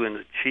do and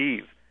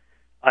achieve.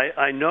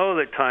 I know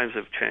that times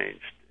have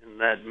changed,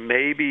 and that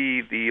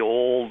maybe the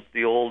old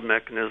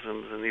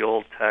mechanisms and the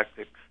old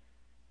tactics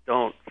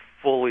don't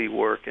fully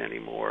work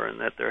anymore, and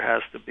that there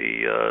has to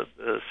be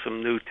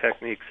some new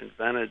techniques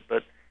invented.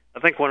 But I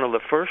think one of the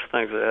first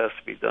things that has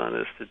to be done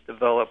is to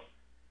develop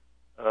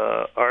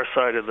our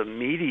side of the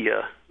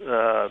media.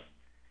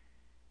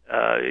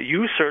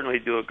 You certainly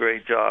do a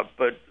great job,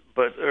 but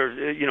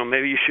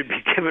maybe you should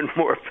be given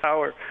more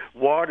power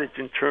wattage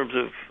in terms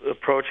of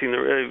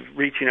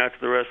reaching out to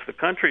the rest of the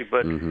country.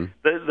 But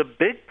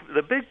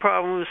the big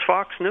problem is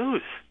Fox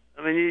News.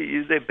 I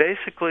mean, they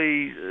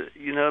basically,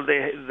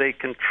 they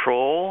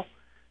control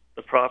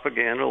the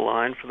propaganda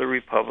line for the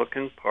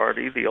Republican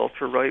Party, the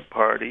ultra-right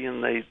party,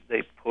 and they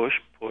push,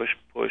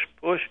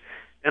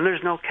 and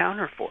there's no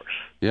counterforce.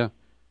 Yeah.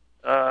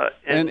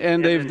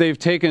 And they've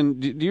taken.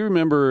 Do you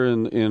remember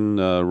in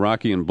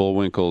Rocky and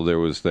Bullwinkle there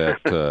was that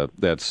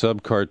that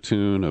sub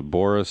cartoon of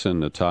Boris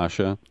and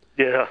Natasha?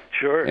 Yeah,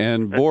 sure.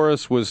 And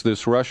Boris was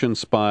this Russian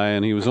spy,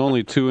 and he was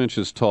only 2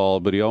 inches tall,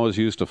 but he always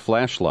used a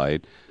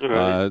flashlight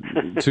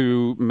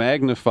to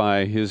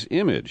magnify his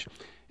image.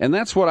 And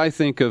that's what I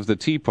think of the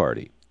Tea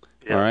Party.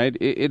 Yeah. All right,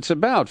 it's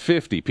about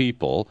 50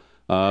 people.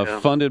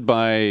 Funded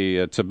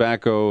by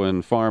tobacco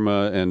and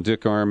pharma and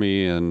Dick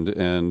Armey and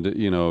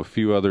a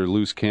few other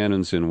loose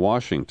cannons in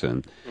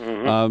Washington.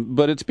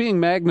 But it's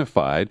being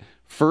magnified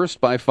first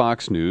by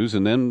Fox News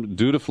and then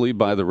dutifully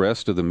by the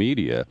rest of the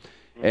media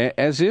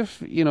as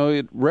if,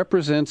 it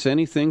represents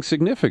anything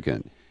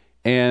significant.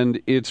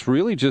 And it's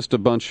really just a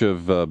bunch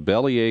of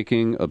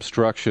belly-aching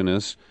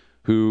obstructionists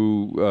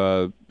who,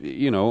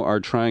 are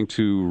trying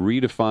to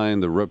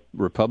redefine the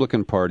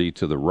Republican Party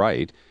to the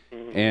right.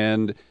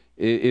 And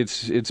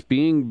it's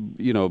being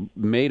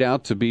made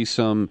out to be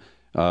some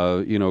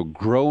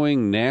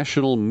growing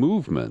national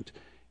movement,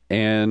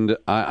 and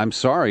I'm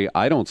sorry,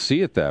 I don't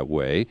see it that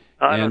way.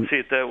 I don't see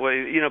it that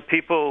way.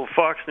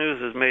 Fox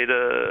News has made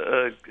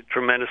a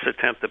tremendous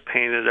attempt to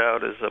paint it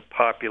out as a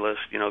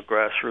populist,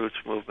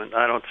 grassroots movement.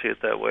 I don't see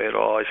it that way at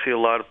all. I see a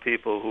lot of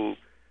people who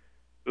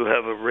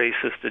have a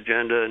racist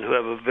agenda and who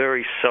have a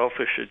very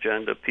selfish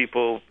agenda.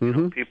 People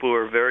who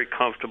are very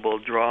comfortable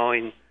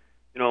drawing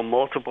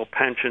multiple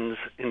pensions,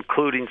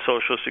 including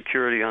Social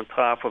Security on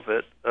top of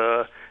it,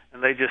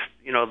 and they just,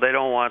 they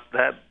don't want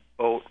that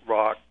boat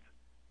rocked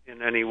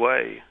in any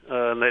way.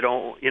 And they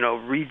don't,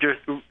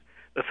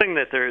 the thing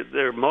that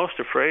they're most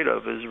afraid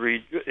of is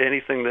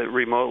anything that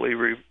remotely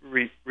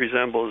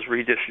resembles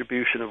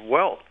redistribution of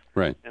wealth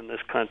in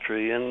this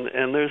country,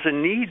 and there's a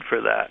need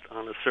for that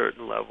on a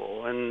certain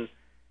level, and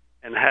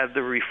had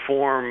the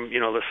reform,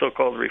 the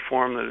so-called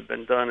reform that had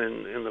been done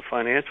in the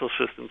financial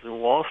systems in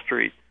Wall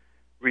Street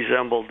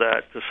resembled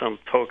that to some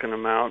token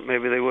amount,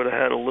 maybe they would have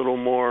had a little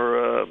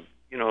more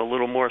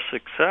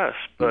success.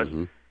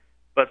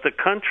 But the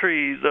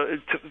country,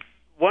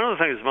 one of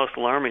the things that's most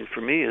alarming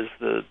for me is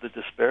the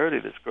disparity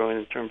that's growing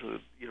in terms of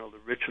the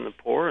rich and the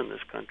poor in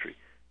this country.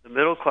 The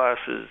middle class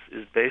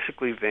is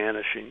basically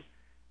vanishing.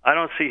 I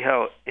don't see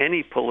how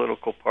any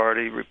political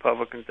party,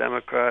 Republican,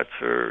 Democrats,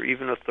 or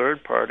even a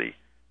third party,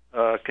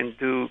 can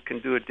do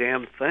a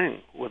damn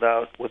thing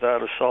without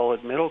a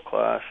solid middle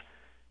class.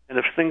 And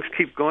if things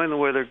keep going the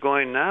way they're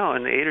going now,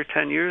 in 8 or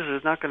 10 years,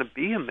 there's not going to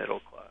be a middle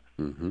class.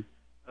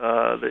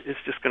 It's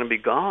just going to be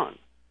gone.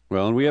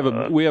 Well, and we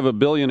have a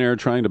billionaire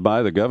trying to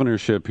buy the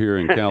governorship here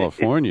in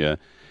California,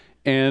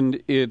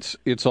 and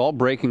it's all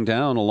breaking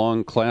down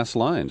along class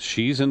lines.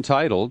 She's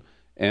entitled,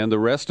 and the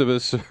rest of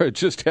us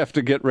just have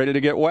to get ready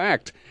to get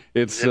whacked.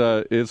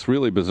 It's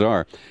really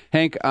bizarre.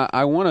 Hank,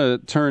 I want to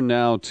turn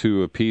now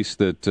to a piece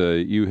that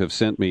you have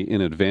sent me in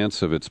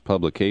advance of its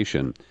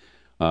publication,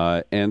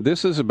 and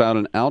this is about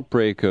an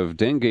outbreak of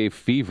dengue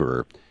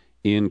fever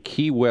in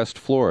Key West,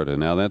 Florida.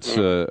 Now, that's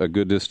a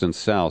good distance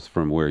south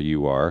from where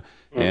you are,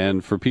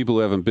 and for people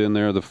who haven't been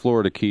there, the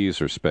Florida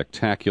Keys are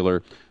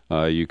spectacular.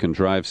 You can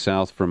drive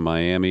south from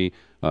Miami,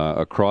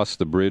 across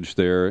the bridge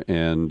there,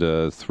 and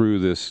through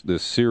this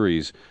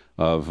series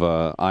of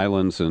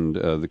islands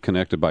and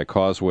connected by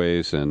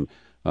causeways, and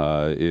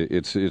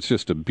it's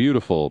just a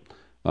beautiful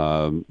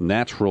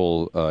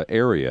natural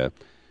area.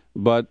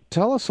 But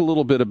tell us a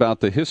little bit about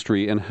the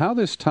history and how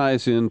this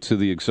ties into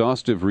the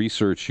exhaustive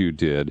research you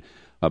did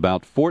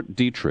about Fort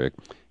Detrick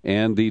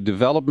and the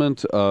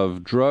development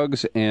of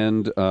drugs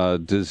and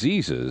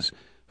diseases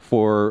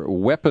for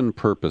weapon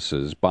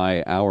purposes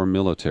by our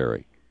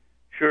military.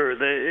 Sure.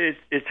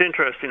 It's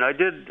interesting. I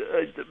did,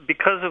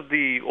 because of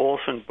the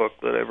Olson book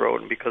that I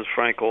wrote, and because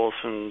Frank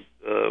Olson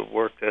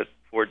worked at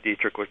Fort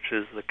Detrick, which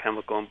is the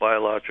Chemical and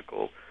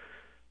Biological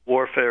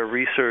Warfare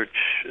Research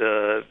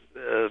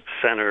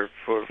Center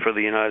for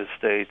the United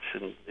States,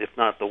 and if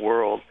not the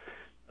world,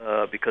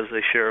 because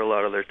they share a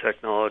lot of their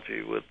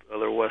technology with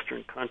other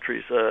Western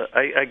countries.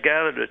 I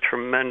gathered a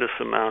tremendous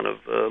amount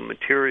of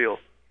material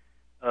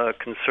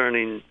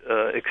concerning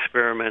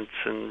experiments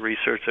and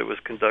research that was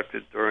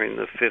conducted during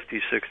the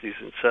 50s, 60s,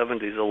 and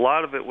 70s. A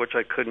lot of it which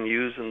I couldn't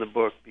use in the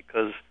book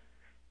because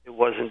it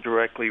wasn't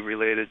directly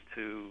related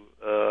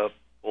to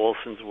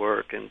Olson's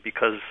work, and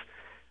because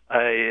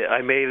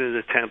I made an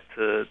attempt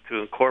to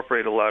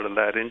incorporate a lot of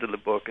that into the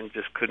book and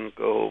just couldn't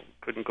go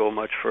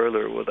much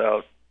further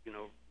without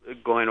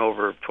going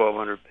over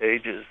 1,200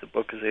 pages. The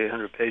book is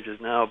 800 pages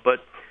now, but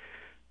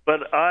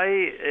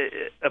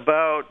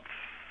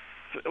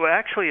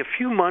actually, a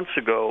few months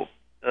ago,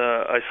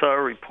 I saw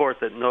a report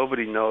that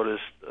nobody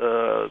noticed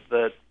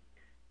that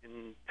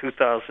in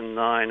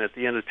 2009, at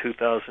the end of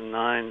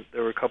 2009,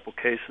 there were a couple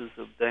cases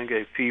of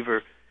dengue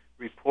fever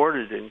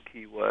reported in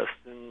Key West,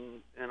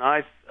 and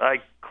I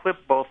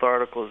clipped both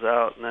articles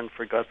out and then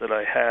forgot that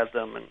I had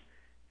them, and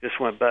just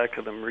went back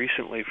to them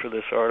recently for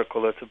this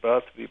article that's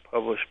about to be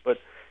published. But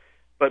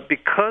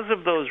because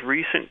of those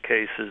recent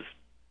cases,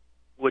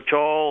 which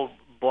all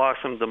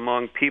blossomed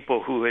among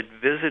people who had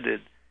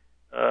visited.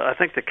 I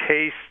think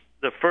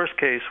the first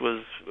case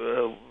was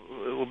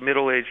a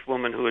middle-aged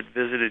woman who had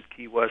visited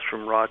Key West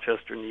from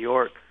Rochester, New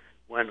York,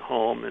 went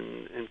home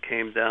and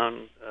came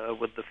down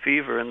with the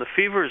fever. And the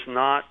fever is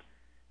not,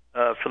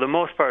 for the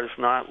most part, it's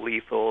not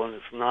lethal and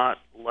it's not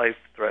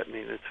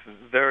life-threatening. It's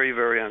very,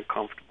 very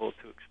uncomfortable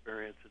to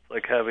experience. It's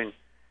like having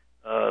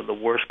the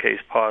worst case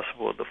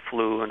possible of the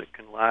flu, and it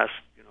can last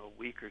a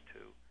week or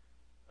two.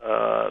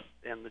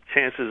 And the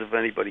chances of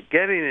anybody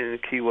getting it in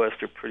Key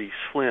West are pretty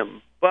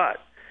slim. But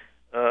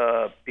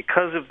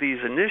because of these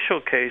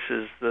initial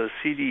cases, the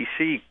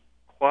CDC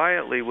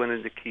quietly went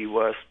into Key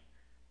West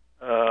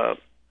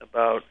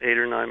about 8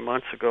 or 9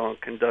 months ago and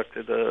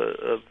conducted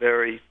a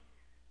very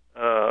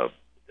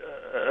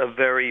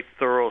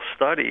thorough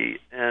study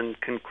and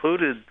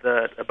concluded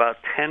that about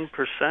 10%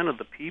 of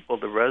the people,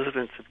 the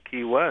residents of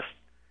Key West,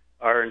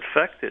 are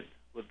infected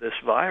with this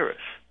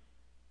virus.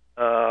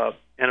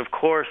 And of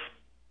course,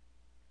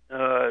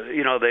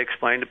 they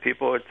explain to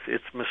people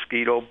it's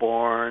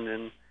mosquito-borne,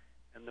 and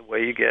the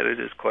way you get it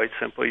is quite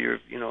simple. You're,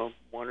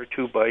 1 or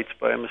 2 bites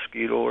by a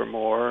mosquito or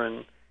more,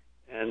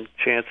 and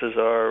chances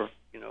are,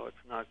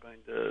 it's not going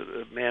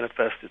to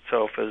manifest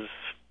itself as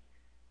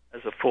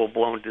a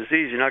full-blown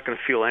disease. You're not going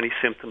to feel any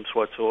symptoms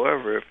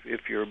whatsoever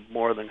if you're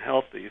more than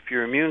healthy. If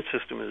your immune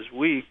system is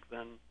weak,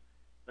 then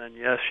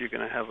yes, you're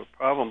going to have a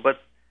problem. But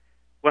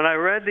when I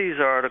read these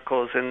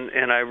articles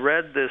and I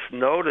read this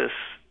notice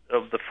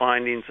of the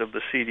findings of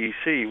the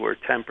CDC, where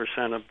 10%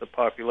 of the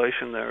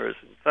population there is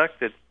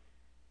infected,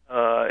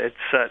 it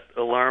set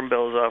alarm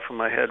bells off in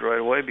my head right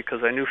away,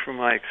 because I knew from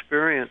my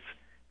experience,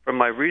 from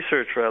my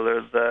research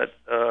rather,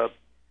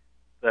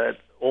 that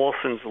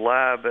Olson's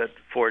lab at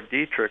Fort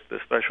Detrick, the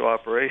Special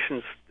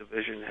Operations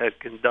Division, had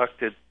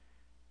conducted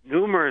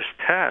numerous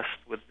tests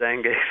with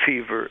dengue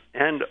fever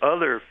and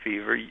other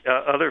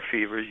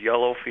fevers,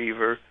 yellow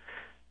fever,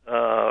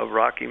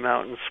 Rocky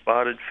Mountain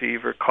spotted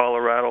fever,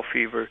 Colorado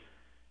fever,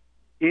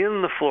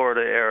 in the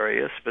Florida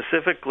area.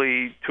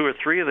 Specifically, 2 or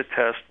 3 of the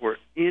tests were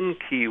in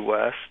Key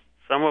West.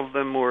 Some of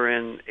them were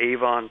in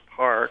Avon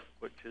Park,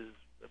 which is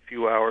a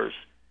few hours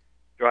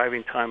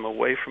driving time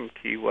away from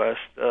Key West,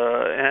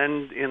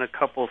 and in a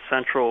couple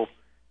central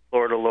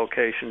Florida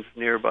locations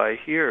nearby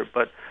here.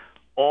 But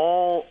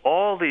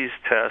all these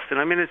tests, and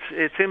I mean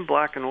it's in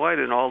black and white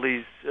in all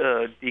these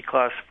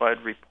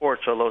declassified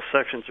reports, although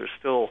sections are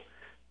still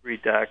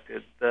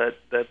redacted,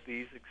 that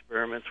these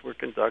experiments were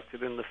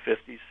conducted in the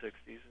 50s, 60s,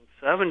 and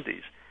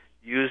 70s,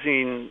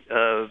 using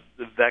the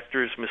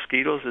vectors,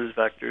 mosquitoes as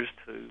vectors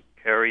to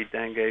carry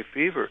dengue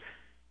fever.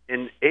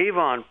 In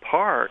Avon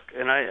Park,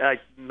 and I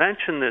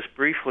mentioned this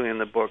briefly in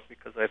the book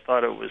because I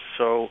thought it was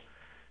so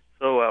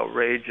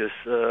outrageous.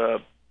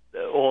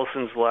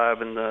 Olson's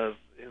lab in the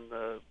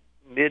the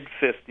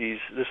mid-50s,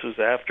 this was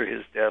after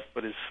his death,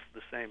 but it's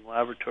the same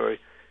laboratory,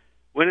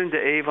 went into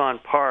Avon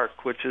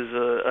Park, which is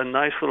a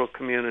nice little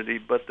community,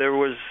 but there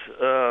was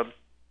a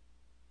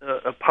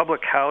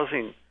public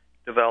housing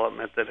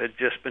development that had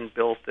just been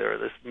built there,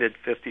 this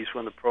mid-50s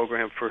when the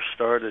program first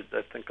started,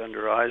 I think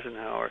under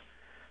Eisenhower,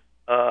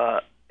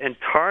 and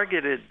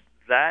targeted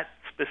that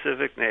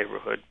specific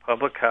neighborhood,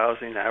 public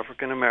housing,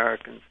 African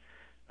Americans,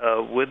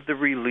 with the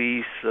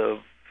release of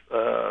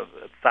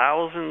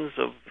thousands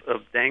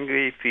of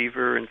dengue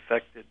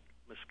fever-infected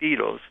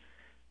mosquitoes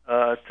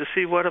to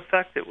see what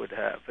effect it would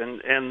have.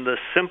 And the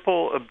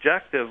simple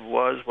objective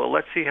was, well,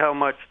 let's see how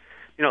much,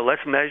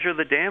 let's measure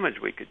the damage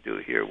we could do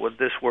here. Would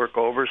this work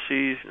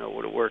overseas?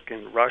 Would it work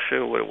in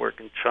Russia? Would it work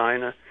in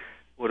China?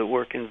 Would it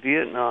work in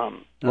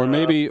Vietnam? Or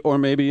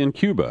maybe in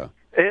Cuba.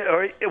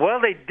 Well,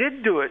 they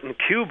did do it in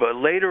Cuba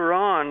later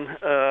on,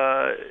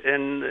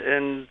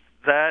 and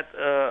that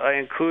I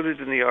included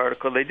in the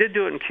article. They did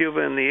do it in Cuba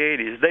in the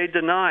 80s. They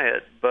deny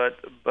it, but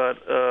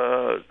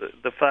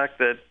the fact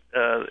that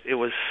it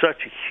was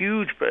such a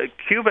huge...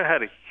 Cuba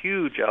had a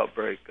huge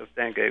outbreak of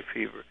dengue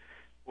fever,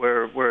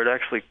 where it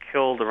actually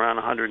killed around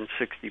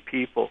 160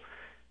 people,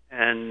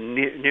 and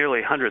nearly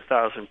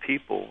 100,000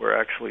 people were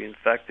actually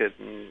infected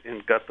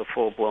and got the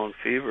full-blown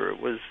fever. It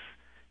was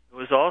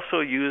also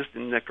used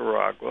in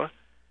Nicaragua,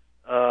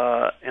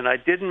 and I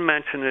didn't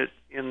mention it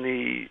in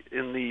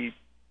the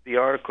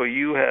article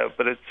you have,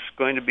 but it's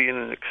going to be in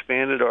an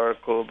expanded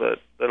article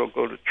that'll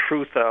go to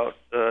Truth Out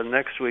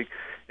next week.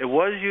 It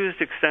was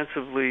used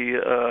extensively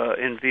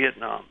in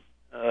Vietnam,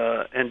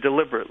 and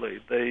deliberately.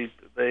 They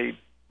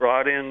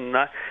brought in,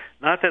 not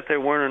that there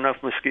weren't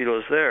enough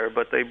mosquitoes there,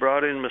 but they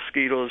brought in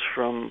mosquitoes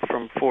from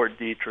Fort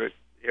Detrick,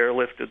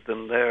 airlifted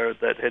them there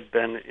that had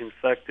been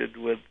infected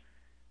with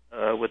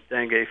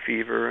dengue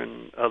fever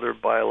and other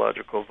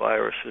biological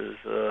viruses,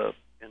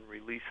 and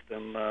released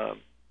them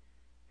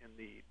in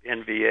the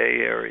NVA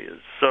areas.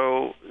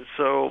 So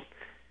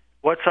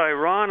what's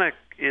ironic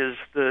is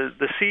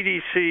the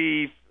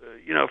CDC,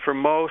 for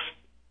most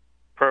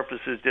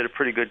purposes, did a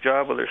pretty good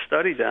job with their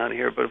study down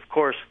here. But of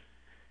course,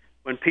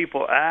 when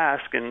people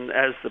ask, and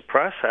as the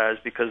press has,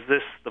 because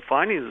the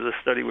findings of this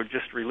study were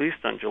just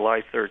released on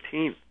July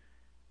 13th,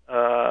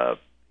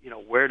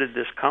 where did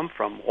this come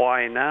from?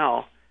 Why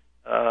now?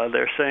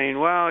 They're saying,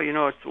 well,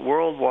 it's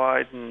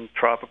worldwide in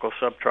tropical,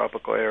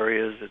 subtropical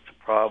areas. It's a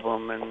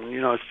problem, and,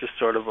 it's just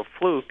sort of a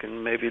fluke,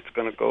 and maybe it's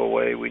going to go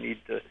away. We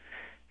need to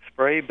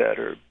spray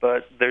better.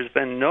 But there's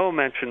been no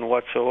mention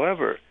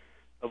whatsoever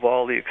of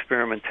all the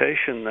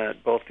experimentation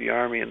that both the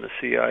Army and the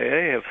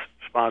CIA have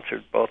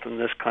sponsored, both in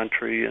this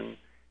country and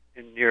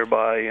in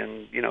nearby,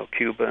 and,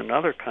 Cuba and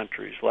other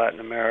countries, Latin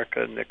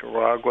America,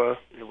 Nicaragua.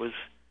 It was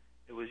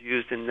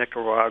used in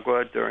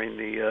Nicaragua during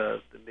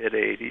the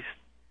mid-'80s.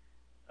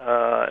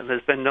 And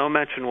there's been no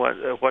mention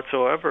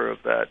whatsoever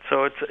of that.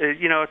 So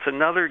it's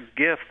another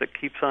gift that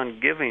keeps on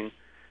giving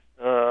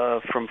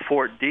from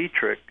Fort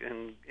Detrick,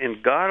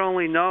 and God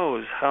only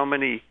knows how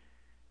many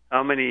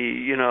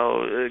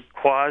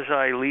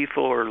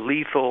quasi-lethal or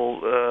lethal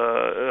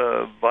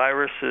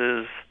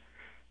viruses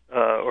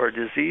or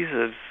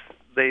diseases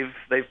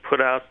they've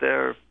put out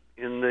there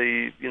in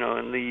the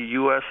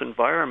U.S.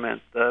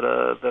 environment that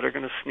are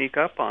going to sneak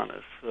up on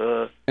us.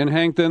 And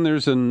Hank, then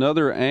there's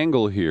another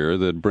angle here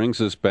that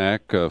brings us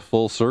back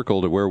full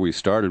circle to where we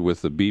started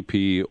with the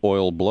BP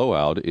oil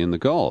blowout in the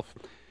Gulf,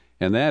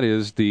 and that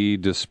is the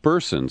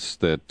dispersants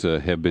that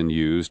have been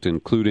used,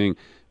 including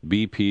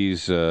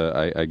BP's,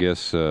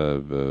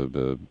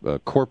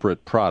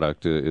 corporate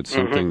product. It's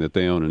something that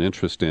they own an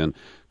interest in,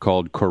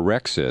 called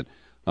Corexit,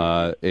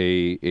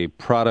 a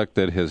product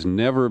that has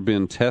never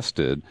been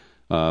tested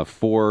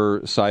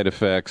for side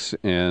effects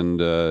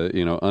and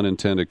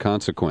unintended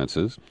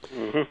consequences,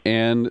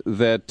 and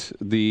that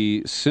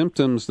the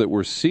symptoms that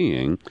we're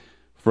seeing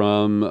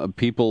from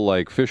people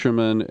like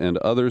fishermen and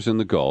others in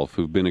the Gulf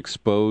who've been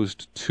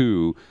exposed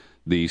to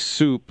the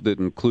soup that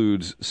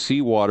includes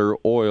seawater,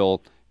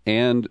 oil,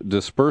 and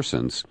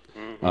dispersants,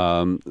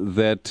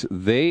 that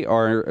they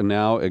are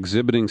now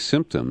exhibiting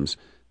symptoms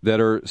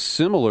that are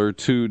similar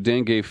to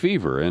dengue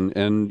fever.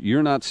 And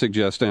you're not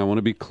suggesting, I want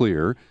to be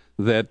clear,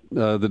 that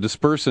the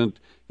dispersant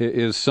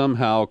is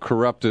somehow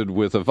corrupted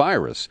with a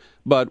virus.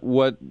 But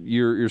what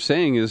you're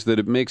saying is that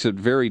it makes it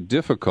very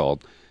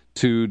difficult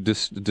to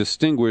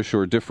distinguish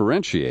or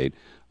differentiate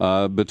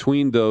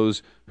between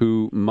those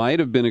who might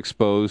have been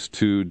exposed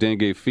to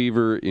dengue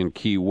fever in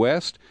Key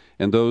West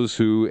and those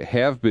who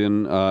have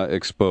been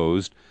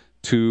exposed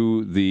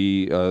to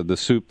the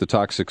soup, the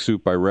toxic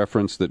soup I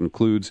referenced that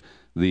includes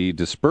the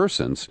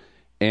dispersants.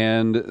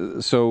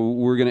 And so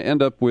we're going to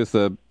end up with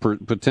a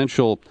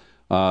potential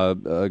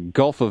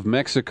Gulf of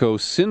Mexico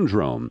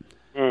syndrome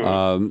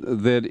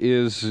that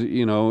is,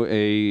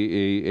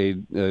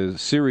 a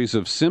series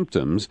of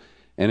symptoms,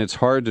 and it's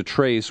hard to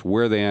trace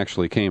where they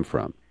actually came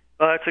from.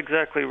 That's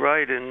exactly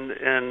right, and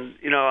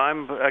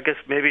I guess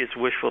maybe it's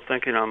wishful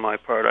thinking on my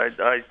part.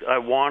 I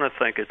want to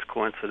think it's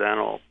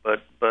coincidental,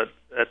 but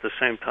at the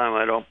same time,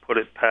 I don't put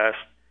it past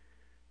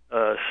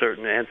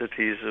certain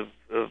entities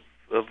of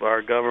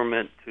our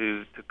government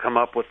to come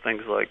up with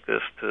things like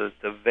this to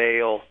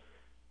veil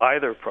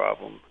either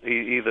problem,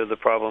 either the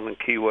problem in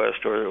Key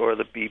West or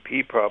the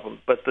BP problem.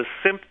 But the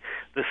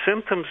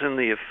symptoms and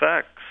the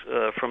effects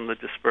from the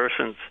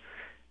dispersants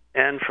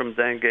and from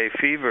dengue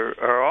fever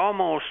are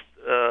almost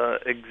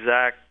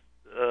exact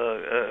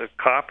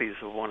copies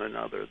of one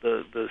another.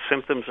 The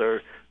symptoms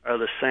are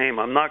the same.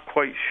 I'm not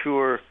quite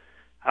sure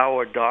how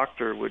a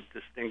doctor would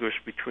distinguish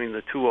between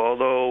the two,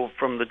 although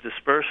from the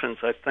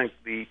dispersants, I think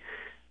the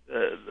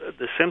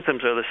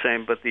symptoms are the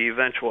same, but the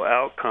eventual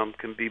outcome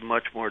can be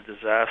much more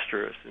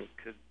disastrous and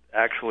could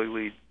actually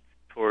lead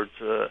towards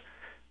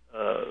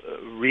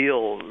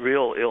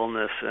real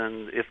illness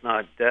and, if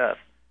not death.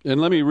 And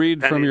let me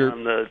read from your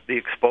on the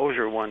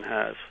exposure one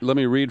has. Let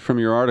me read from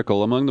your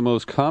article. Among the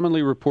most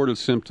commonly reported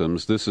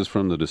symptoms, this is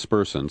from the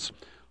dispersants,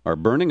 are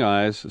burning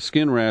eyes,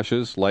 skin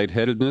rashes,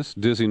 lightheadedness,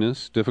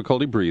 dizziness,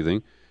 difficulty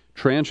breathing,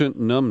 transient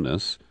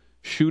numbness,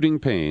 shooting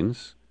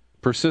pains,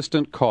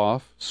 persistent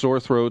cough, sore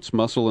throats,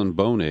 muscle and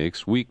bone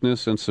aches,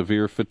 weakness, and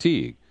severe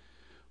fatigue.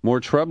 More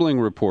troubling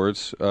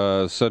reports,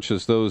 such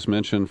as those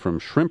mentioned from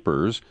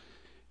shrimpers,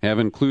 have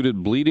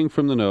included bleeding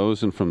from the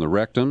nose and from the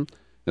rectum,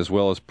 as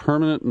well as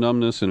permanent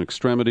numbness in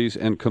extremities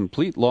and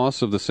complete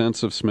loss of the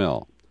sense of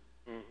smell.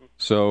 Mm-hmm.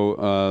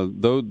 So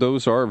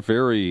those are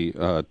very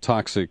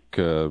toxic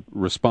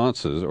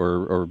responses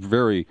or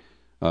very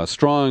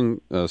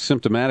strong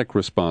symptomatic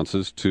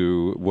responses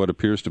to what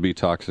appears to be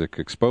toxic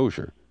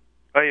exposure.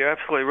 Oh, you're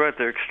absolutely right.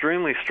 They're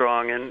extremely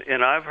strong,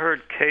 and I've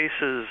heard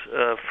cases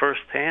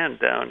firsthand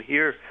down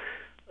here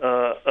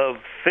of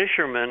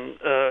fishermen,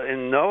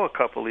 and know a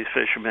couple of these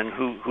fishermen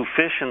who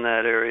fish in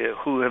that area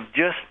who have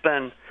just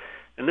been,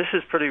 and this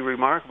is pretty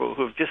remarkable,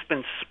 who have just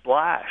been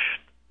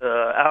splashed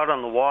out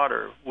on the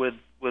water with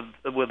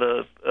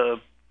a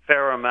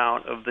fair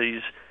amount of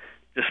these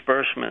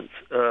disbursements,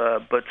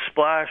 but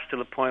splashed to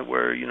the point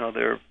where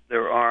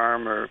their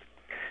arm or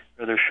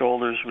their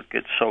shoulders would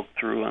get soaked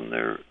through on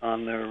their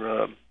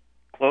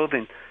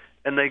clothing,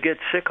 and they get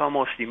sick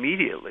almost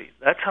immediately.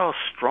 That's how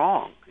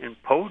strong and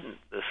potent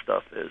this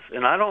stuff is.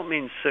 And I don't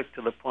mean sick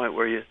to the point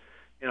where you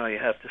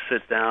have to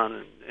sit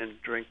down and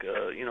drink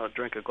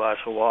a glass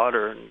of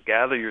water and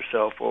gather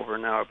yourself over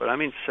an hour, but I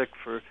mean sick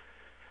for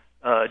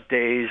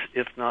days,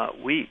 if not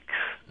weeks.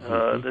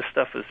 Mm-hmm. This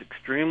stuff is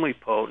extremely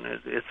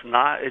potent.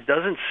 It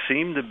doesn't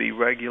seem to be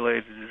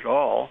regulated at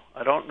all.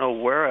 I don't know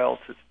where else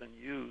it's been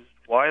used.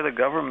 Why the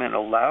government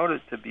allowed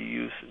it to be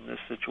used in this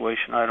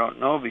situation, I don't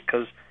know,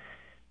 because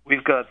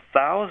we've got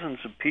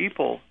thousands of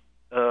people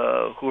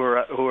who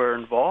are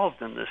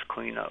involved in this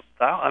cleanup.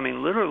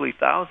 Literally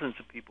thousands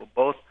of people,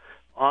 both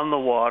on the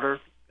water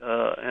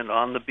and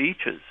on the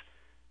beaches,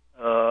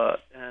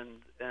 and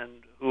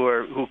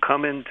who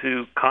come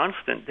into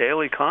constant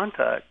daily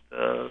contact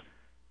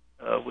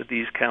with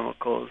these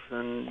chemicals,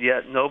 and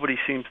yet nobody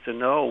seems to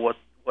know what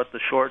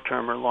the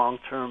short-term or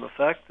long-term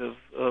effect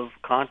of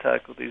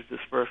contact with these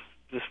disbursements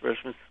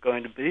is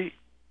going to be.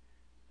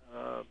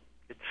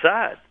 It's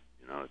sad.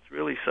 It's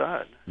really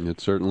sad. It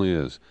certainly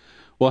is.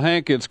 Well,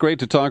 Hank, it's great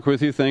to talk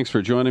with you. Thanks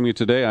for joining me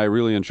today. I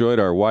really enjoyed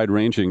our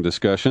wide-ranging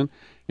discussion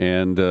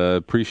and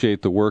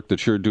appreciate the work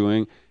that you're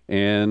doing.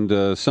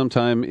 And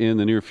sometime in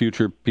the near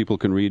future, people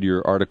can read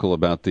your article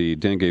about the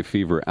dengue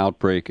fever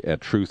outbreak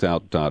at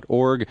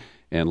truthout.org.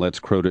 And let's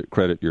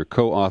credit your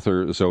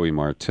co-author, Zoe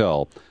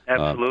Martel,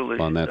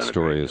 on that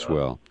story as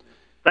well.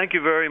 Thank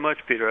you very much,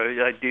 Peter.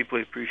 I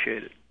deeply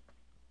appreciate it.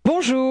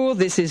 Bonjour,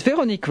 this is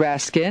Veronique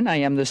Raskin. I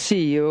am the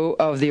CEO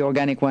of the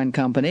Organic Wine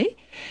Company,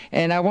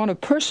 and I want to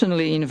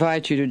personally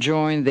invite you to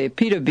join the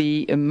Peter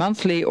B.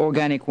 monthly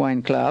Organic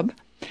Wine Club.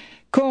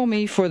 Call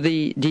me for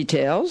the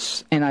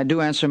details, and I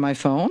do answer my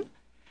phone,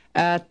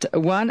 at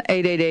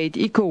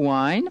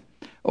 1-888-ECO-WINE,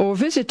 or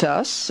visit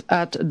us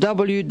at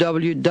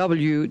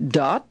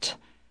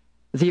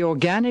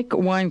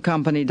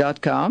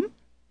www.theorganicwinecompany.com.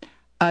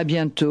 À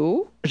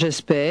bientôt,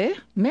 j'espère.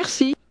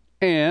 Merci.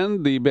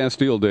 And the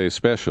Bastille Day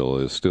special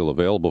is still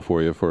available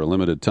for you for a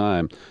limited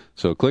time.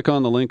 So click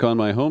on the link on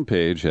my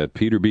homepage at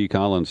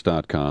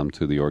peterbcollins.com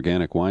to the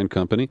Organic Wine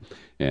Company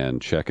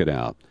and check it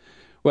out.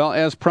 Well,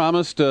 as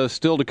promised,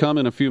 still to come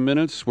in a few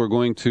minutes, we're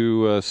going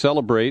to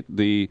celebrate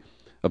the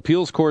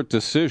appeals court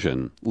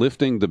decision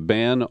lifting the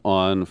ban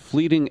on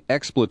fleeting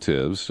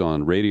expletives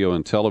on radio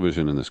and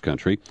television in this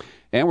country.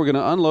 And we're going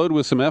to unload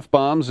with some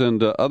F-bombs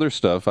and other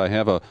stuff. I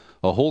have a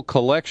whole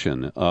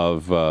collection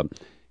of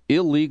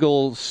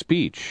illegal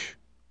speech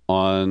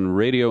on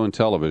radio and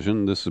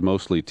television. This is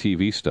mostly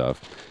TV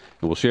stuff,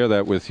 and we'll share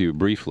that with you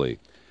briefly.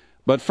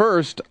 But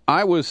first,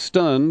 I was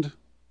stunned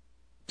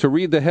to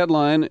read the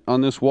headline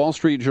on this Wall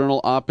Street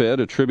Journal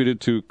op-ed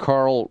attributed to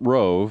Karl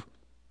Rove.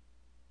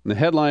 The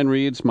headline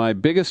reads, "My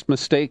biggest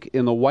mistake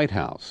in the White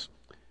House."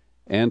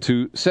 And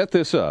to set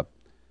this up,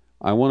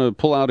 I want to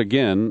pull out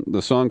again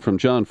the song from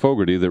John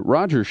Fogerty that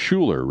Roger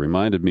Schuler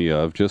reminded me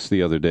of just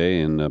the other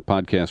day in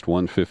podcast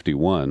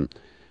 151.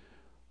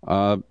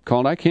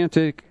 Called I Can't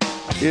Take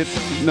It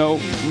No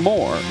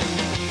More.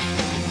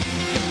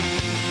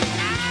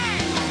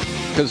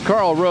 Because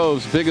Karl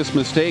Rove's biggest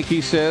mistake,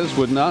 he says,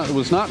 was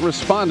not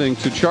responding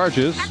to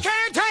charges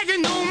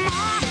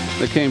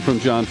that came from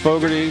John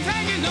Fogerty,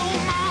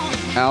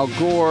 Al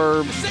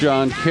Gore,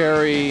 John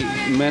Kerry,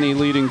 many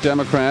leading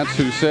Democrats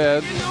who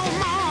said,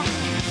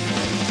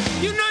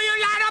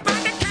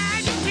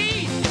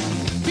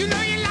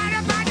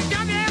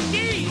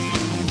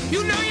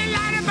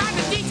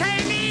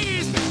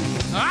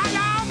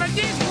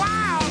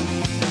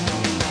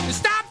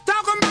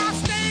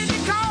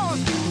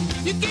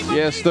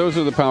 yes, those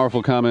are the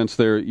powerful comments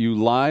there. You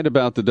lied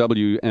about the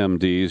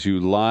WMDs. You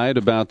lied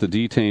about the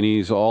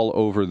detainees all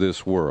over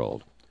this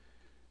world.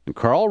 And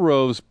Karl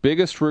Rove's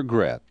biggest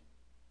regret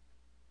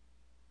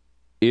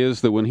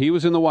is that when he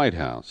was in the White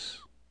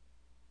House,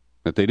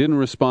 that they didn't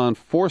respond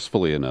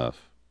forcefully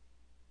enough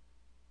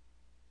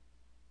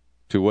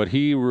to what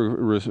he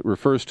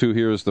refers to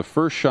here as the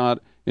first shot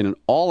in an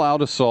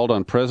all-out assault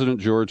on President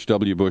George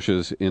W.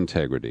 Bush's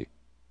integrity.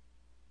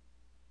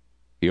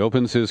 He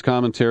opens his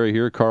commentary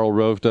here, Karl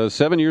Rove does.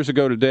 7 years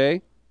ago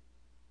today,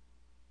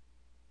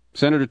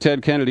 Senator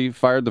Ted Kennedy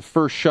fired the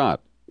first shot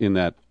in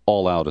that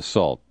all-out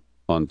assault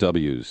on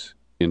W's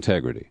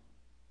integrity.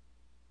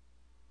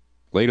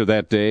 Later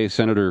that day,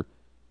 the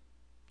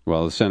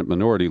Senate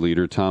Minority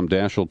Leader Tom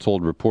Daschle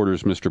told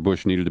reporters Mr.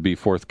 Bush needed to be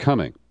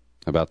forthcoming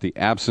about the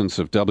absence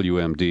of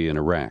WMD in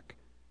Iraq.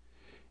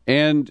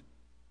 And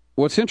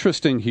what's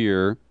interesting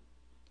here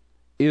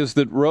is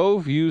that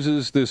Rove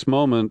uses this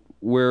moment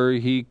where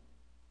he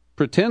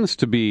pretends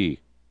to be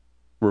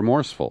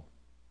remorseful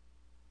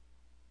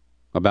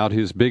about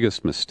his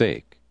biggest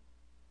mistake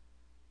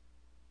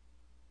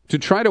to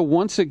try to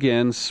once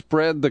again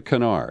spread the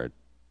canard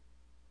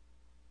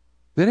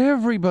that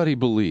everybody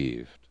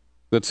believed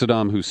that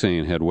Saddam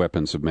Hussein had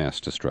weapons of mass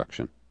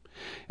destruction.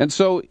 And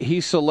so he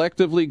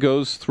selectively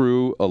goes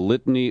through a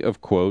litany of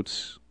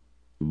quotes.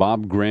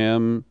 Bob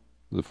Graham,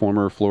 the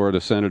former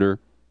Florida senator,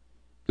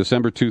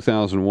 December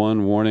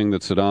 2001, warning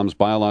that Saddam's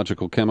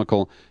biological,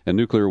 chemical, and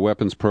nuclear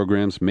weapons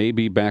programs may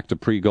be back to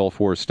pre-Gulf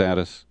War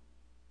status.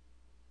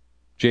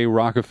 Jay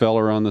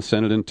Rockefeller on the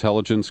Senate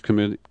Intelligence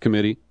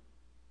Committee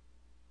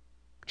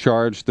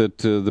charged that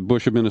the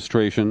Bush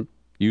administration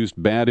used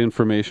bad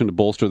information to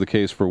bolster the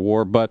case for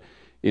war, but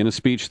in a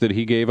speech that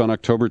he gave on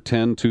October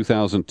 10,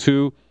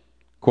 2002,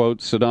 quote,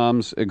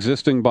 Saddam's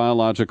existing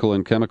biological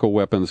and chemical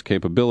weapons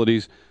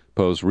capabilities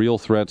pose real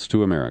threats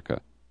to America.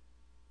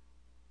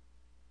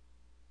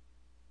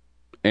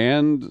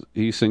 And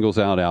he singles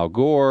out Al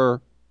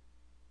Gore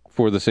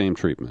for the same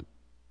treatment.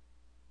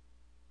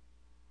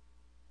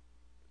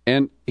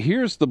 And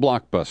here's the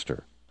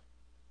blockbuster,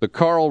 the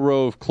Karl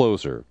Rove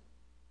closer.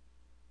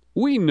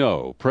 We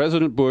know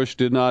President Bush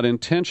did not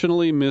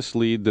intentionally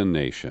mislead the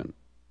nation.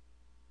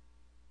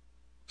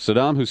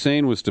 Saddam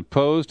Hussein was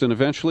deposed and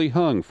eventually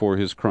hung for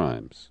his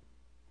crimes,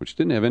 which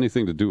didn't have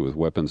anything to do with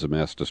weapons of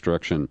mass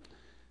destruction,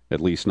 at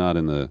least not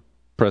in the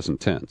present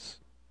tense.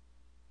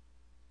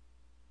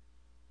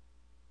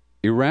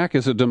 Iraq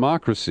is a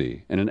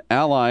democracy and an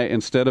ally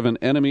instead of an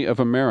enemy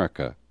of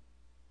America.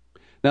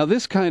 Now,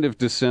 this kind of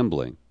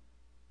dissembling,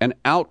 an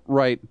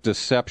outright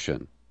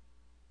deception,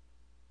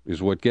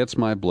 is what gets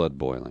my blood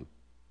boiling.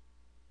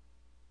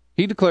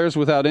 He declares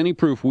without any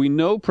proof, we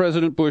know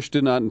President Bush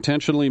did not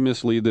intentionally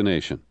mislead the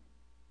nation.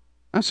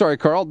 I'm sorry,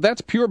 Karl,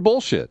 that's pure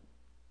bullshit.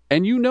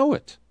 And you know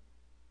it.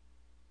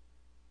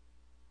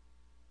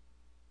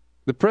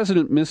 The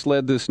president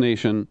misled this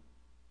nation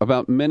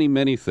about many,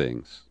 many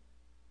things.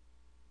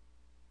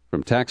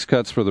 From tax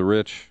cuts for the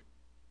rich,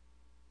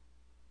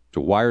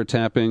 to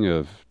wiretapping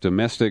of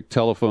domestic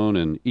telephone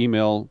and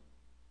email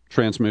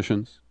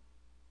transmissions,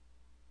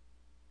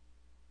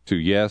 to,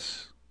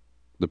 yes,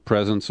 the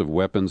presence of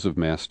weapons of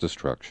mass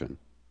destruction.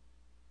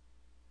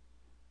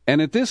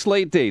 And at this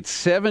late date,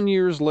 7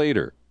 years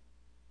later,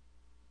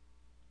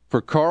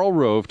 for Karl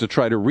Rove to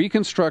try to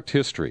reconstruct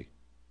history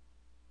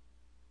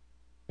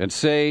and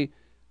say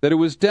that it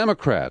was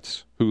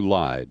Democrats who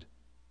lied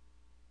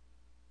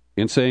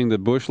in saying that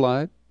Bush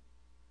lied,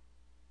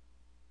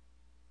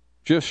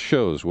 just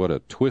shows what a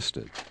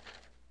twisted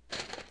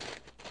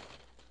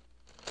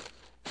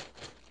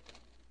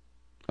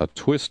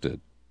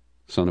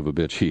son of a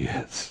bitch he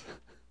is.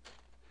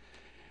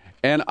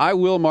 And I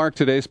will mark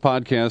today's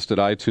podcast at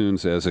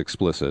iTunes as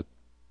explicit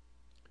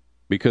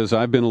because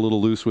I've been a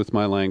little loose with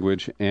my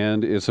language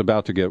and it's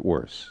about to get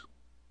worse.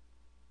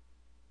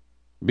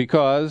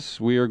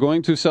 Because we are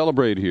going to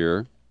celebrate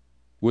here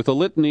with a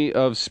litany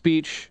of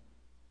speech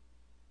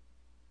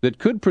that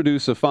could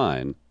produce a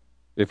fine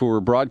if it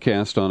were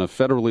broadcast on a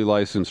federally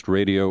licensed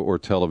radio or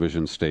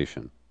television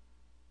station.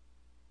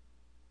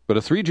 But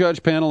a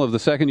 3-judge panel of the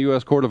Second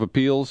U.S. Court of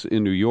Appeals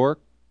in New York,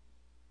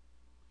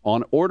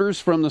 on orders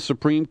from the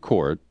Supreme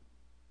Court,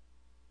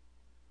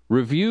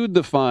 reviewed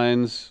the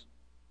fines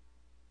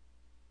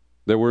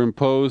that were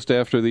imposed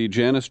after the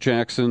Janet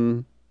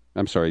Jackson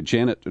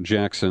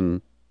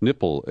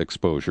nipple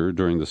exposure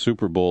during the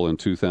Super Bowl in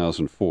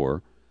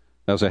 2004.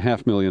 That was a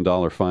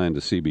 $500,000 fine to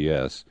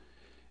CBS.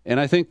 And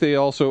I think they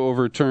also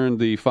overturned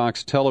the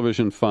Fox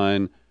television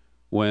fine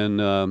when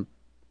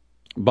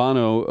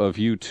Bono of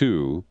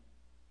U2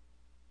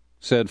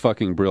 said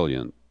fucking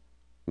brilliant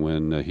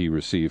when he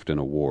received an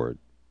award.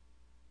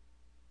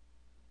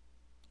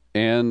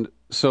 And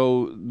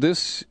so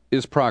this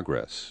is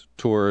progress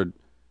toward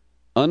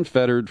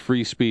unfettered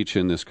free speech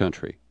in this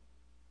country.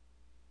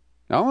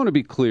 Now, I want to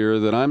be clear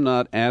that I'm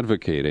not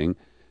advocating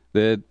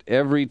that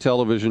every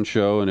television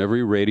show and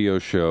every radio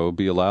show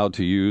be allowed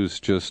to use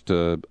just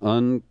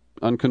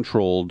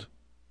uncontrolled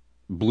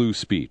blue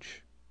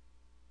speech.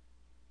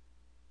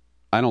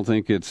 I don't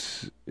think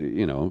it's, I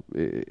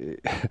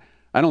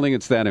don't think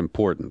it's that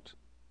important.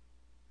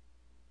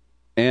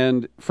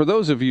 And for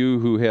those of you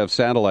who have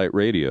satellite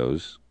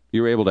radios,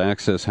 you're able to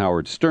access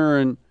Howard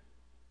Stern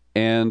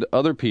and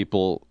other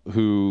people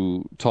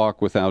who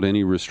talk without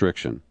any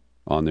restriction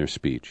on their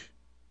speech.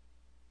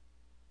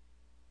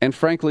 And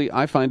frankly,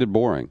 I find it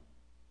boring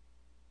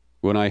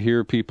when I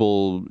hear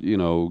people,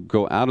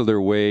 go out of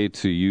their way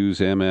to use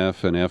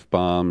MF and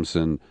F-bombs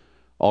and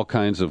all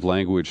kinds of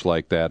language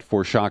like that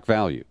for shock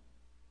value.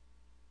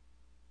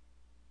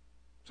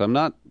 So I'm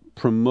not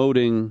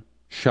promoting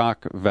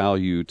shock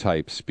value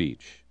type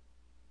speech.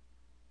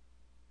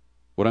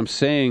 What I'm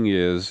saying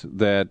is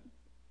that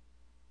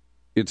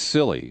it's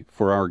silly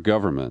for our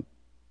government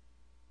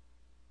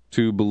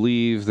to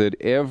believe that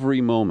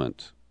every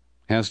moment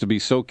has to be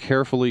so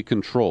carefully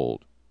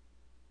controlled,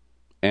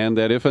 and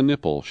that if a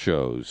nipple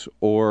shows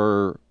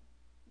or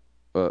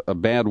a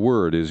bad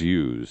word is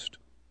used,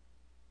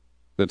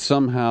 that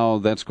somehow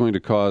that's going to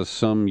cause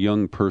some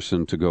young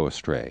person to go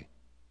astray.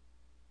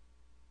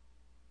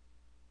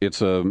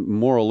 It's a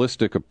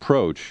moralistic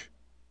approach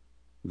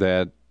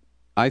that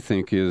I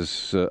think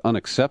is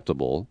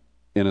unacceptable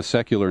in a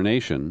secular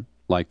nation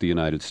like the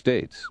United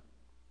States.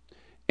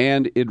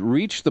 And it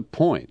reached the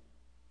point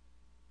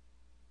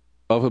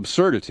of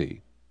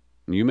absurdity.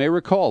 You may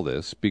recall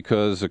this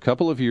because a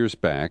couple of years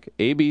back,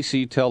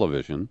 ABC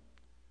Television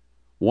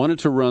wanted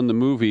to run the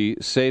movie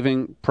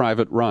Saving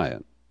Private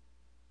Ryan.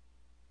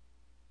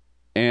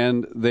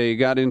 And they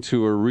got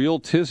into a real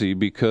tizzy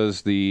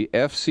because the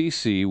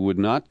FCC would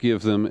not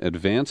give them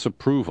advance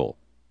approval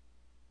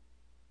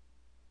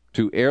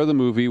to air the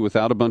movie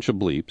without a bunch of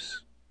bleeps.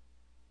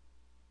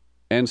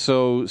 And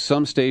so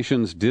some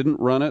stations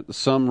didn't run it,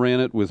 some ran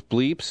it with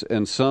bleeps,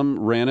 and some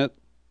ran it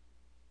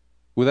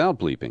without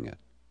bleeping it.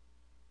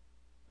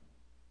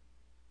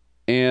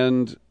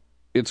 And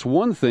it's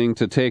one thing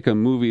to take a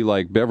movie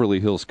like Beverly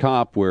Hills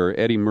Cop where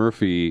Eddie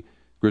Murphy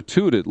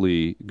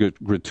gratuitously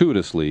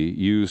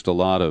used a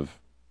lot of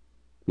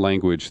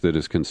language that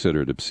is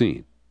considered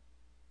obscene.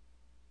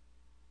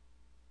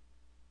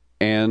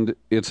 And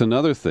it's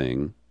another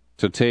thing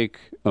to take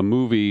a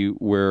movie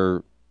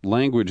where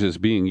language is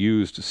being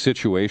used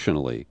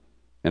situationally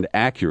and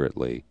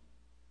accurately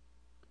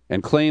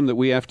and claim that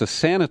we have to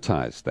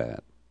sanitize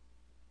that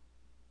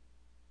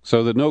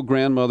so that no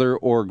grandmother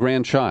or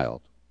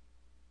grandchild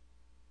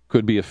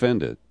could be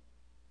offended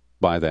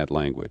by that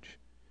language.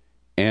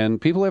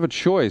 And people have a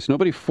choice.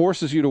 Nobody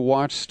forces you to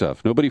watch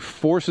stuff. Nobody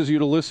forces you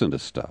to listen to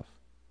stuff.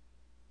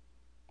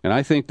 And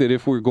I think that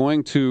if we're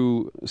going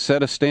to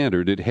set a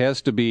standard, it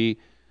has to be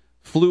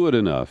fluid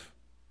enough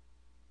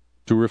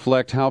to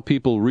reflect how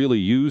people really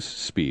use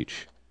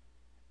speech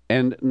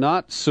and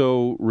not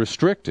so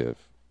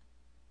restrictive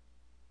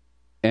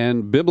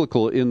and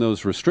biblical in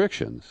those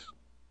restrictions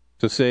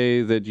to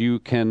say that you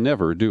can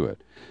never do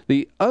it.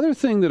 The other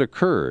thing that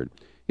occurred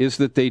is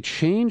that they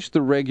changed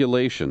the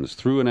regulations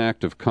through an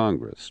act of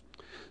Congress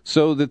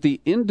so that the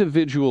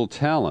individual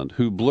talent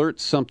who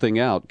blurts something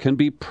out can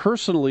be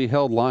personally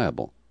held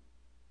liable.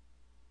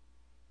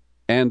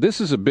 And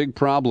this is a big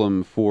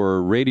problem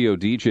for radio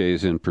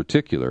DJs in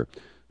particular,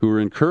 who are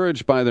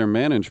encouraged by their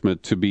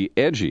management to be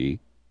edgy,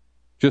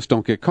 just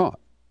don't get caught.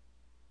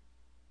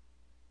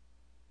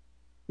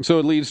 So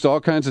it leads to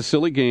all kinds of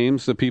silly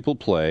games that people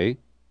play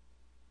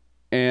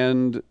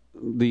and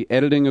the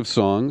editing of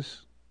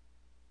songs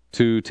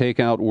to take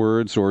out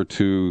words or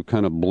to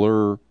kind of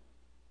blur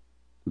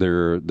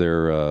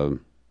their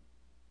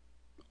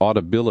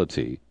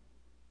audibility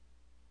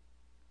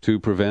to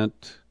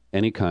prevent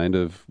any kind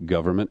of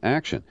government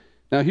action.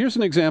 Now, here's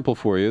an example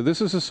for you.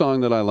 This is a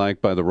song that I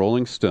like by the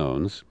Rolling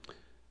Stones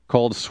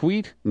called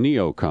Sweet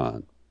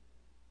Neocon.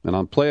 And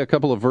I'll play a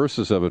couple of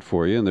verses of it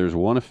for you, and there's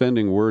one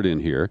offending word in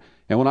here.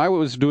 And when I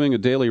was doing a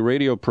daily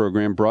radio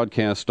program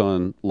broadcast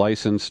on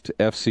licensed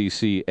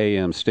FCC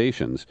AM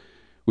stations,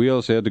 we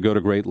also had to go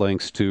to great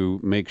lengths to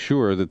make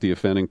sure that the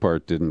offending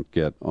part didn't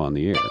get on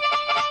the air.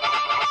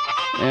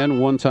 And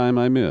one time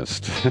I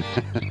missed.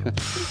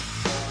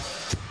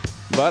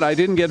 But I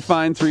didn't get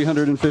fined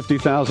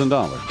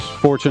 $350,000,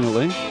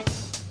 fortunately.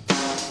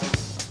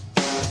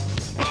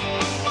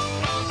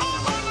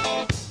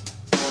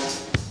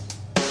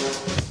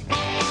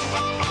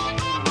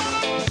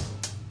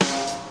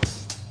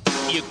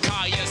 You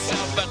call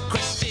yourself a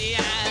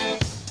Christian.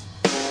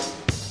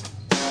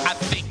 I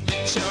think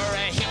that you're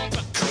a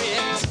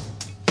hypocrite.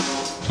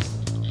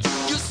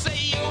 You say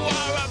you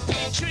are a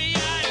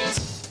patriot.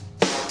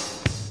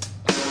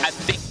 I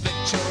think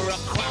that you're a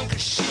crock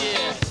of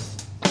shit.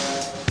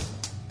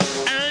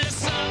 And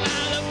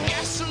listen,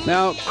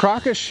 Now,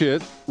 crock of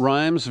shit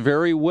rhymes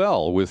very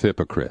well with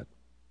hypocrite.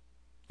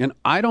 And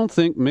I don't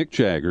think Mick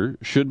Jagger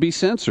should be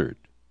censored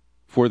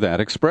for that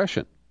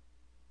expression.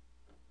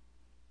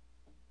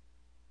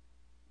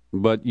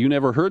 But you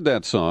never heard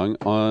that song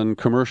on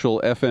commercial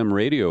FM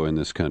radio in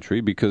this country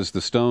because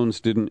the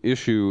Stones didn't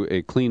issue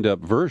a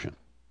cleaned-up version.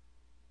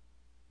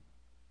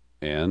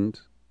 And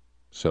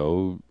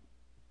so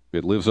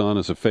it lives on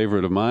as a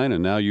favorite of mine,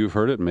 and now you've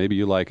heard it, and maybe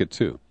you like it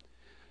too.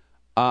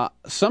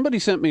 Somebody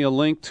sent me a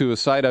link to a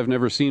site I've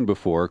never seen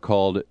before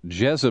called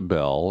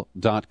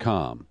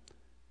Jezebel.com.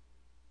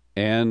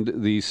 And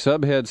the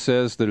subhead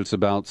says that it's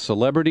about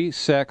celebrity,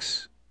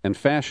 sex, and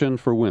fashion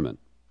for women.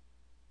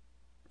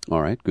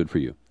 All right, good for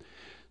you.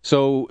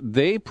 So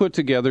they put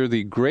together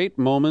the great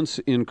moments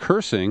in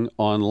cursing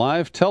on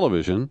live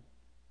television,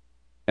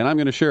 and I'm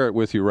going to share it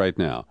with you right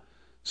now.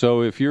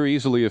 So if you're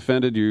easily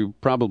offended, you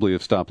probably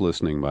have stopped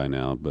listening by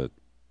now, but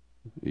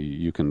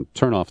you can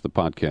turn off the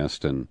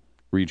podcast and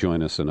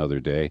rejoin us another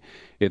day.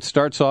 It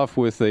starts off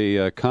with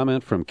a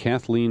comment from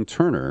Kathleen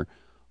Turner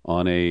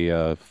on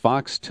a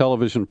Fox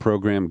television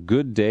program,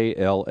 Good Day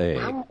L.A.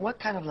 What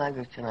kind of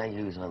language can I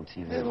use on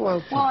TV?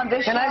 Well, on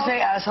this Can I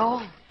say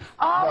asshole?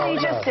 Oh, he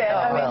just did.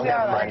 I mean,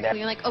 never mind that.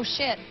 You're like, oh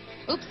shit.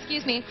 Oops,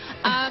 excuse me.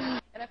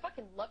 And I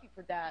fucking love you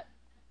for that.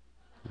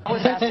 I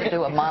was asked to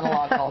do a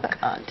monologue called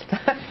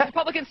Cunt.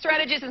 Republican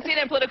strategist and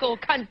CNN political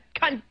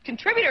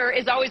contributor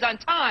is always on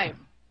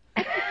time.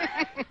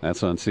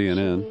 That's on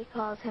CNN. He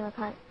calls him a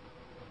cunt.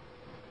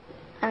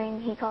 I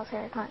mean, he calls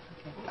her a cunt.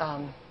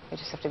 We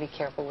just have to be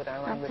careful with our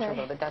language,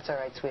 Okay. but that's all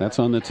right, sweetheart. That's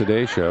on the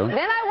Today Show. Then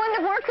I wouldn't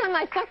have worked on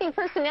my fucking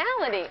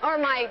personality. Or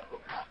my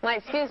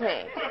excuse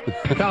me.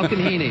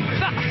 Falconini.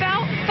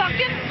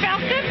 Falcon?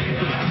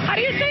 How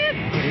do you say it?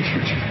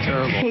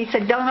 Terrible. He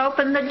said, don't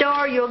open the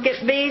door, you'll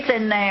get bees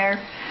in there.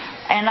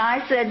 And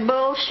I said,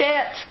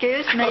 bullshit,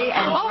 excuse me.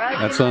 And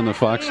That's on the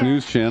Fox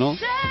News channel.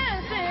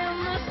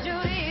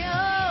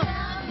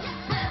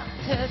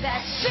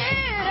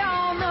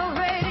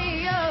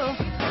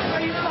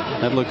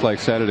 That looked like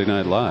Saturday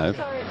Night Live.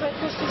 Sorry, but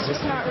this is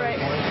just not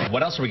right.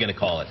 What else are we going to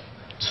call it?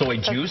 Soy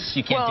juice?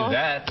 You can't do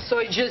that.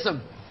 Soy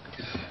jism.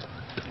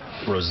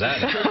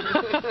 Rosanna.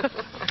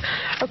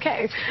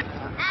 Okay.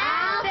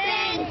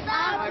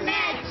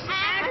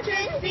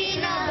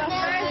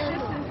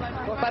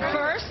 But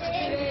first,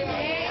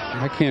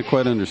 I can't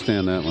quite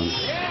understand that one.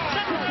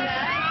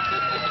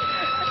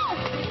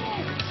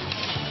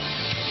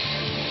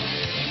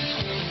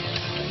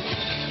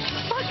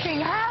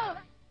 fucking hell.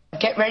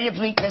 Get ready to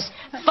bleep this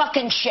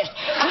fucking shit.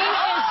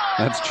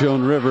 That's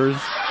Joan Rivers.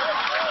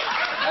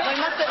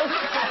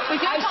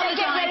 I said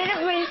get ready to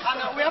bleep.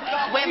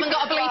 We haven't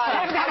got a bleep.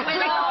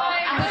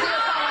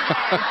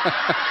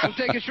 I'll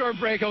take a short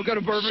break. I'll go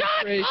to Bourbon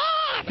Street.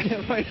 Shut up! You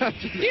know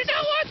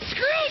what?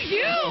 Screw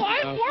you!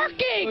 I'm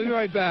working! I'll be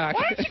right back.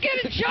 Why don't you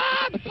get a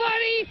job,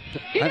 buddy?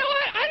 You know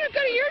what? I don't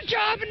go to your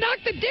job and knock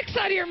the dicks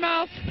out of your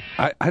mouth.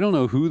 I don't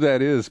know who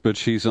that is, but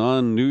she's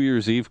on New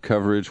Year's Eve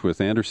coverage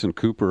with Anderson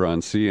Cooper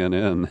on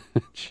CNN.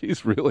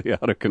 She's really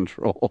out of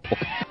control.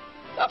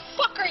 The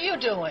fuck are you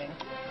doing?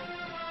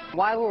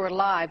 While we were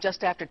live,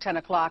 just after 10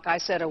 o'clock, I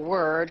said a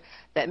word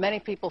that many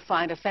people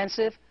find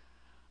offensive.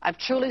 I'm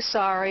truly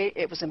sorry.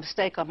 It was a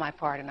mistake on my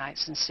part, and I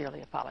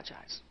sincerely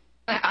apologize.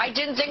 I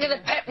didn't think of the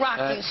pet rock,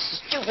 you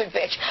stupid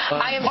bitch.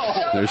 I am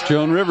so... There's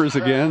Joan Rivers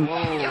again.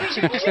 I'm going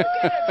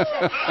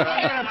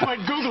to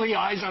put googly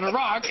eyes on a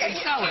rock and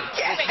sell it.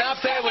 It's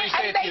not bad when you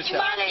say it to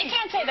yourself. You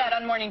can't say that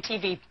on morning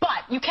TV,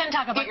 but you can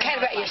talk about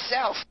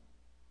yourself.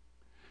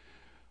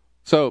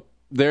 So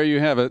there you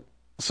have it.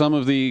 Some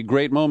of the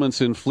great moments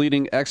in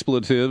fleeting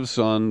expletives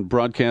on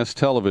broadcast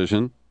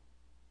television.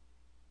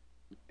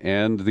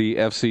 And the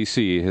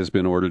FCC has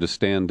been ordered to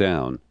stand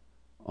down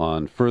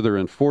on further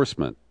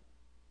enforcement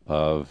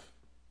of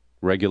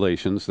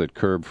regulations that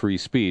curb free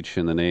speech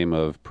in the name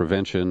of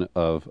prevention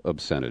of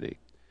obscenity.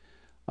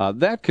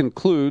 That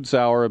concludes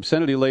our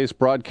obscenity-laced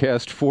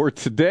broadcast for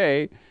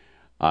today.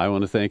 I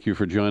want to thank you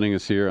for joining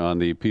us here on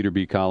the Peter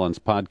B. Collins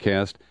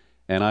podcast,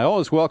 and I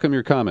always welcome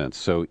your comments,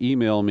 so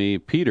email me,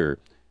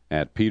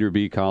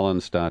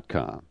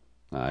 peter@peterbcollins.com.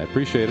 I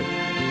appreciate it.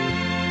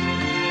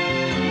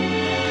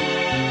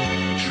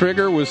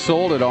 Trigger was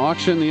sold at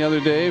auction the other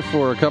day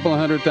for a couple of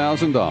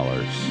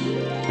 $100,000.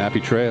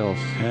 Happy trails.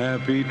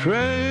 Happy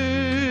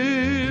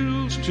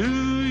trails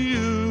to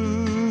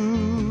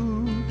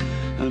you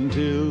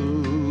until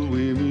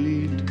we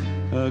meet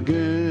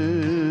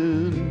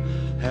again.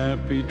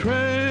 Happy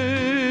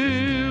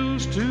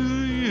trails to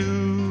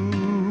you.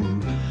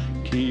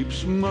 Keep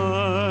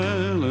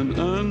smiling.